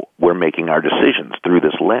how we're making our decisions, through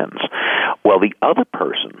this lens. Well, the other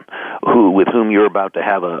person with whom you're about to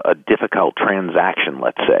have a difficult transaction,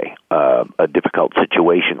 let's say, a difficult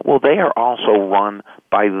situation, well, they are also run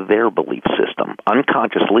by their belief system,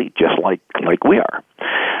 unconsciously, just like we are.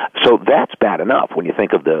 So that's bad enough when you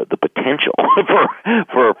think of the potential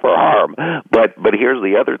for harm. But here's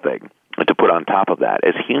the other thing to put on top of that.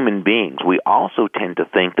 As human beings, we also tend to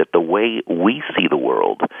think that the way we see the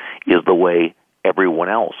world is the way everyone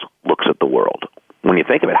else looks at the world. When you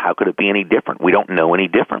think of it, how could it be any different? We don't know any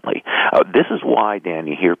differently. This is why, Dan,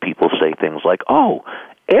 you hear people say things like, oh,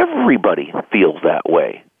 everybody feels that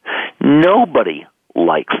way. Nobody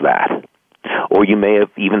likes that. Or you may have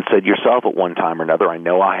even said yourself at one time or another, I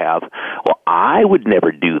know I have, well, I would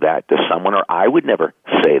never do that to someone, or I would never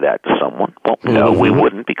say that to someone. Well, no, we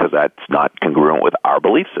wouldn't, because that's not congruent with our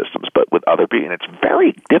belief systems, but with other people. And it's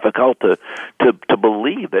very difficult to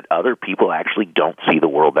believe that other people actually don't see the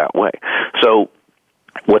world that way. So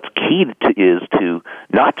what's key is to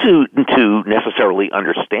not to necessarily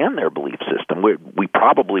understand their belief system. We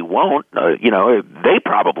probably won't. They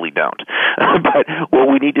probably don't. But what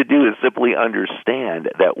we need to do is simply understand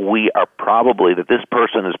that that this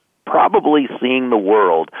person is probably seeing the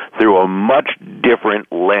world through a much different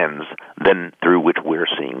lens than through which we're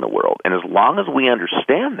seeing the world. And as long as we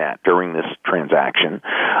understand that during this transaction,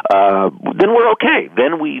 then we're okay.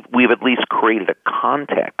 Then we've at least created a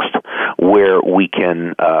context where we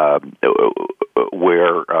can have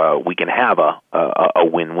a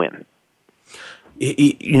win-win.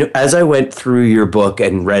 As I went through your book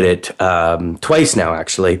and read it twice now,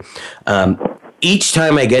 actually, each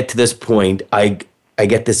time I get to this point, I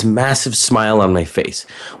get this massive smile on my face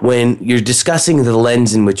when you're discussing the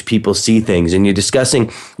lens in which people see things, and you're discussing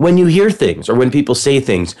when you hear things or when people say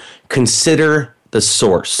things, consider the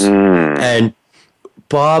source. And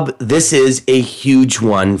Bob, this is a huge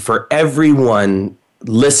one for everyone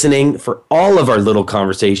listening, for all of our little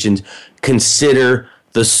conversations, consider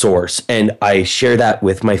the source. And I share that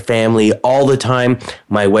with my family all the time.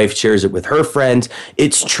 My wife shares it with her friends.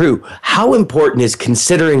 It's true. How important is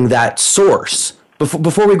considering that source?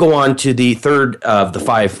 Before we go on to the third of the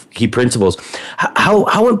 5 key principles,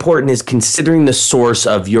 how important is considering the source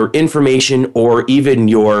of your information or even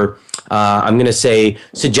your, I'm going to say,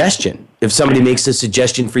 suggestion? If somebody makes a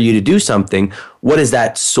suggestion for you to do something, what is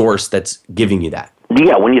that source that's giving you that?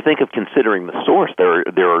 Yeah, when you think of considering the source,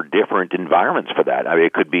 there are different environments for that. I mean,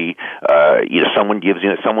 it could be, someone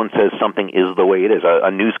says something is the way it is. A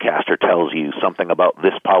newscaster tells you something about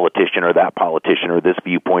this politician or that politician or this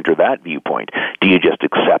viewpoint or that viewpoint. Do you just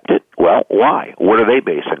accept it? Well, why? What are they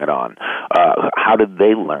basing it on? How did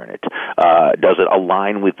they learn it? Does it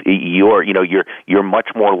align with you're much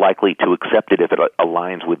more likely to accept it if it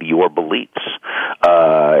aligns with your beliefs,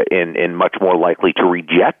 and much more likely to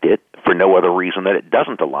reject it for no other reason that it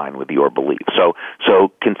doesn't align with your beliefs.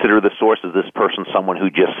 So consider the source. Is this person someone who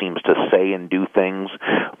just seems to say and do things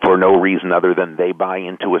for no reason other than they buy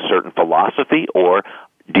into a certain philosophy, or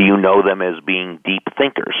do you know them as being deep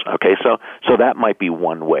thinkers? Okay, so that might be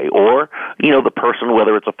one way. Or, the person,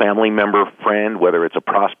 whether it's a family member, friend, whether it's a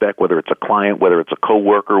prospect, whether it's a client, whether it's a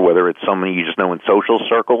coworker, whether it's someone you just know in social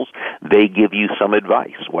circles, they give you some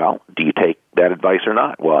advice. Well, do you take that advice or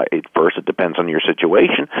not? Well, first it depends on your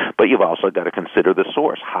situation, but you've also got to consider the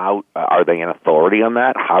source. How are they an authority on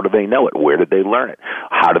that? How do they know it? Where did they learn it?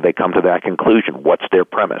 How did they come to that conclusion? What's their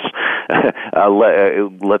premise?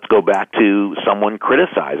 Let's go back to someone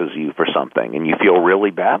criticizes you for something, and you feel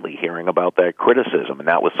really badly hearing about that criticism, and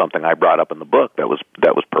that was something I brought up in the book. That was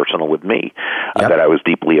personal with me, that I was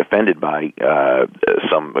deeply offended by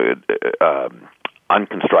some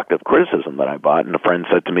unconstructive criticism that I bought, and a friend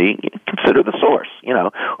said to me, consider the source.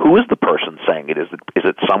 Who is the person saying it? Is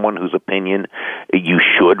it someone whose opinion you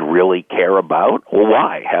should really care about? Well,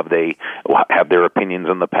 why? Have their opinions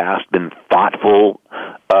in the past been thoughtful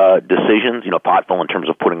decisions, thoughtful in terms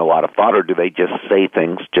of putting a lot of thought, or do they just say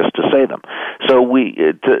things just to say them? So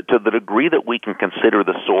to the degree that we can consider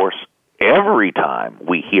the source every time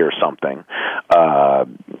we hear something,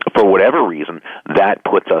 for whatever reason, that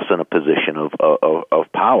puts us in a position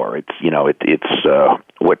of power. It's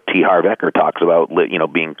what T. Harv Eker talks about,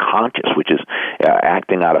 being conscious, which is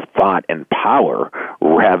acting out of thought and power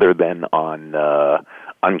rather than on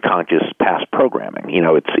unconscious past programming.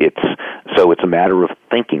 It's a matter of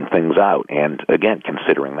thinking things out and, again,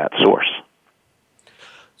 considering that source.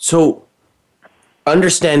 So,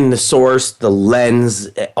 understanding the source, the lens,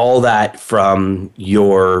 all that from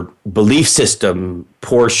your belief system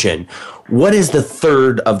portion, what is the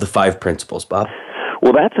third of the 5 principles, Bob?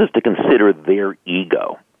 Well, that says to consider their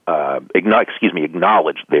ego.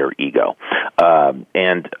 Acknowledge their ego.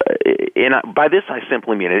 And by this I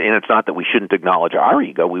simply mean, and it's not that we shouldn't acknowledge our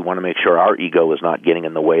ego. We want to make sure our ego is not getting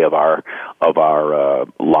in the way of our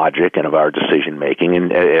logic and of our decision making.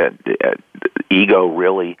 And ego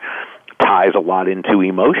really ties a lot into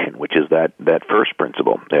emotion, which is that first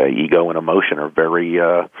principle. Ego and emotion are very,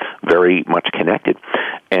 very much connected.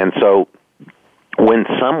 And so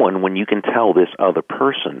when you can tell this other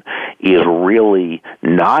person is really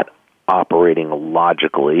not operating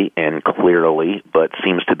logically and clearly, but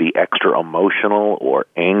seems to be extra emotional or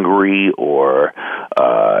angry or,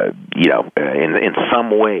 in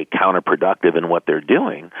some way counterproductive in what they're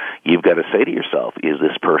doing, you've got to say to yourself, is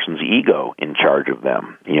this person's ego in charge of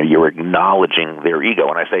them? You're acknowledging their ego.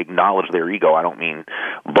 When I say acknowledge their ego, I don't mean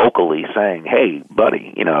vocally saying, hey,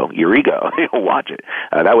 buddy, your ego, watch it.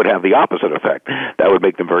 That would have the opposite effect. That would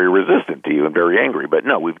make them very resistant to you and very angry. But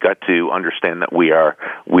no, we've got to understand that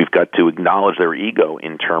we've got to acknowledge their ego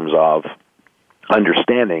in terms of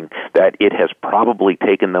understanding that it has probably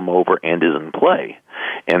taken them over and is in play.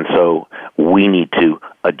 And so we need to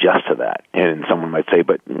adjust to that. And someone might say,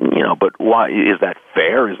 but why is that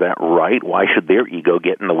fair? Is that right? Why should their ego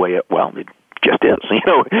get in the way? Well, it just is.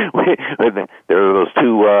 There are those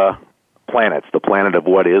two planets, the planet of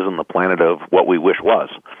what is and the planet of what we wish was.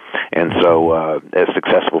 And so as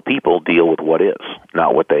successful people deal with what is,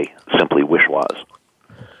 not what they simply wish was.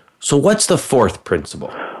 So what's the 4th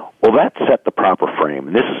principle? Well, that set the proper frame.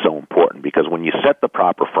 And this is so important because when you set the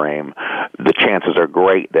proper frame, the chances are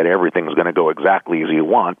great that everything's going to go exactly as you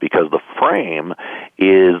want because the frame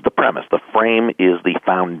is the premise. The frame is the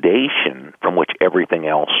foundation from which everything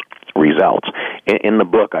else results. In the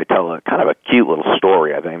book, I tell a kind of a cute little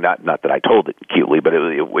story. I think not that I told it cutely, but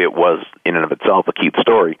it was in and of itself a cute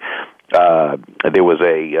story. there was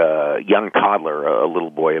a young toddler, a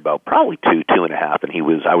little boy about probably 2.5, and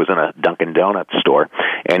I was in a Dunkin' Donuts store,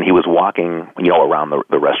 and he was walking, around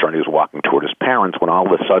the restaurant. He was walking toward his parents when all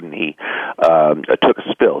of a sudden he took a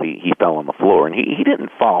spill. He fell on the floor, and he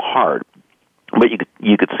didn't fall hard. But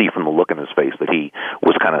you could see from the look in his face that he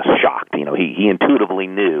was kind of shocked. He intuitively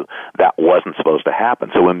knew that wasn't supposed to happen.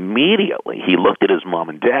 So immediately he looked at his mom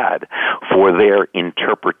and dad for their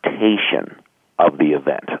interpretation of the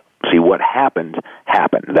event. See, what happened.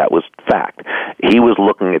 That was fact. He was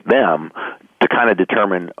looking at them to kind of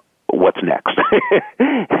determine what's next.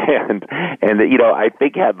 and I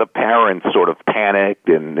think had the parents sort of panicked,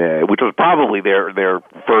 and which was probably their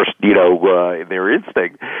first, their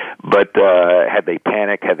instinct. But had they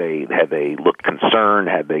panicked, had they looked concerned,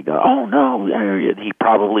 had they gone, oh no, he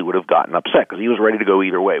probably would have gotten upset because he was ready to go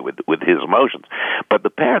either way with his emotions. But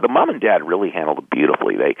the mom and dad really handled it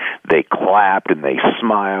beautifully. They clapped and they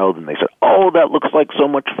smiled and they said, oh, that looks like so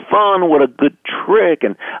much fun. What a good trick.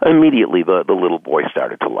 And immediately the little boy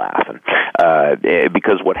started to laugh. And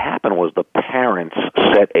because what happened was the parents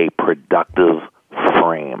set a productive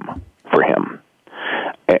frame for him.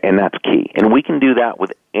 And that's key. And we can do that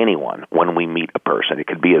with anyone when we meet a person. It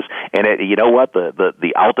could be you know what?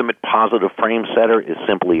 The ultimate positive frame setter is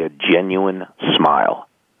simply a genuine smile.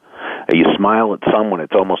 You smile at someone,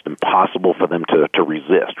 it's almost impossible for them to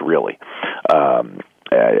resist, really.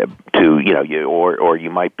 Or you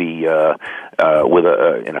might be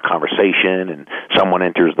in a conversation and someone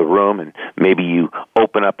enters the room and maybe you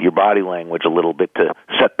open up your body language a little bit to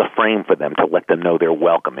set the frame for them, to let them know they're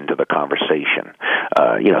welcome into the conversation.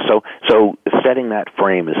 So setting that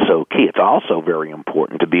frame is so key. It's also very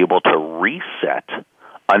important to be able to reset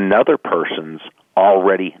another person's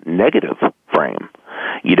already negative frame.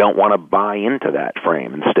 You don't want to buy into that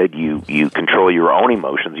frame. Instead, you control your own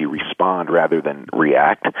emotions. You respond rather than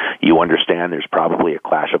react. You understand there's probably a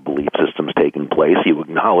clash of belief systems taking place. You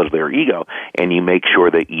acknowledge their ego, and you make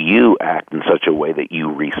sure that you act in such a way that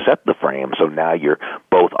you reset the frame. So now you're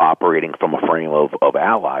both operating from a frame of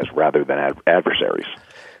allies rather than adversaries.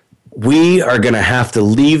 We are going to have to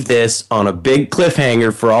leave this on a big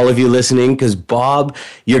cliffhanger for all of you listening because, Bob,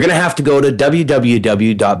 you're going to have to go to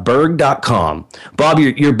www.burg.com. Bob,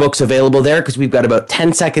 your book's available there because we've got about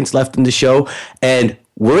 10 seconds left in the show, and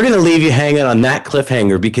we're going to leave you hanging on that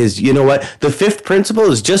cliffhanger because, you know what, the fifth principle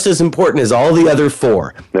is just as important as all the other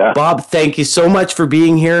four. Yeah. Bob, thank you so much for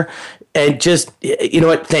being here. And just, you know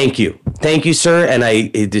what, thank you. Thank you, sir. And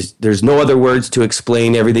there's no other words to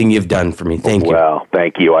explain everything you've done for me. Thank you. Well,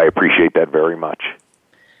 thank you. I appreciate that very much.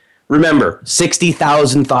 Remember,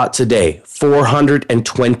 60,000 thoughts a day,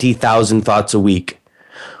 420,000 thoughts a week.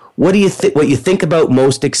 What you think about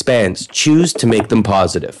most expands. Choose to make them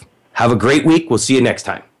positive. Have a great week. We'll see you next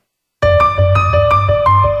time.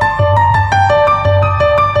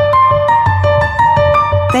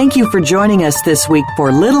 Thank you for joining us this week for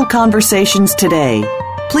Little Conversations Today.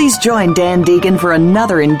 Please join Dan Deegan for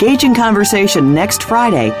another engaging conversation next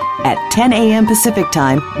Friday at 10 a.m. Pacific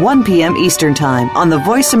Time, 1 p.m. Eastern Time on the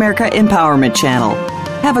Voice America Empowerment Channel.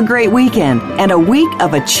 Have a great weekend and a week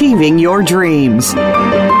of achieving your dreams.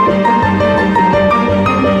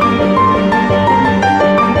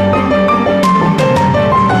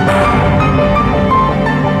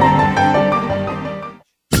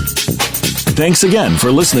 Thanks again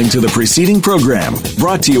for listening to the preceding program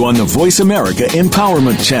brought to you on the Voice America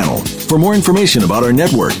Empowerment Channel. For more information about our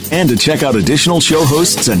network and to check out additional show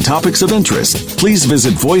hosts and topics of interest, please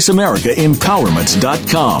visit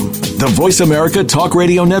voiceamericaempowerment.com. The Voice America Talk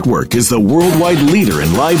Radio Network is the worldwide leader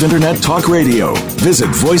in live Internet talk radio. Visit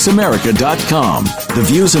voiceamerica.com. The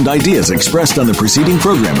views and ideas expressed on the preceding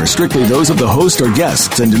program are strictly those of the host or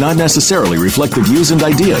guests and do not necessarily reflect the views and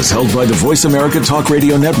ideas held by the Voice America Talk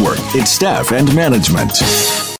Radio Network, its staff, and management.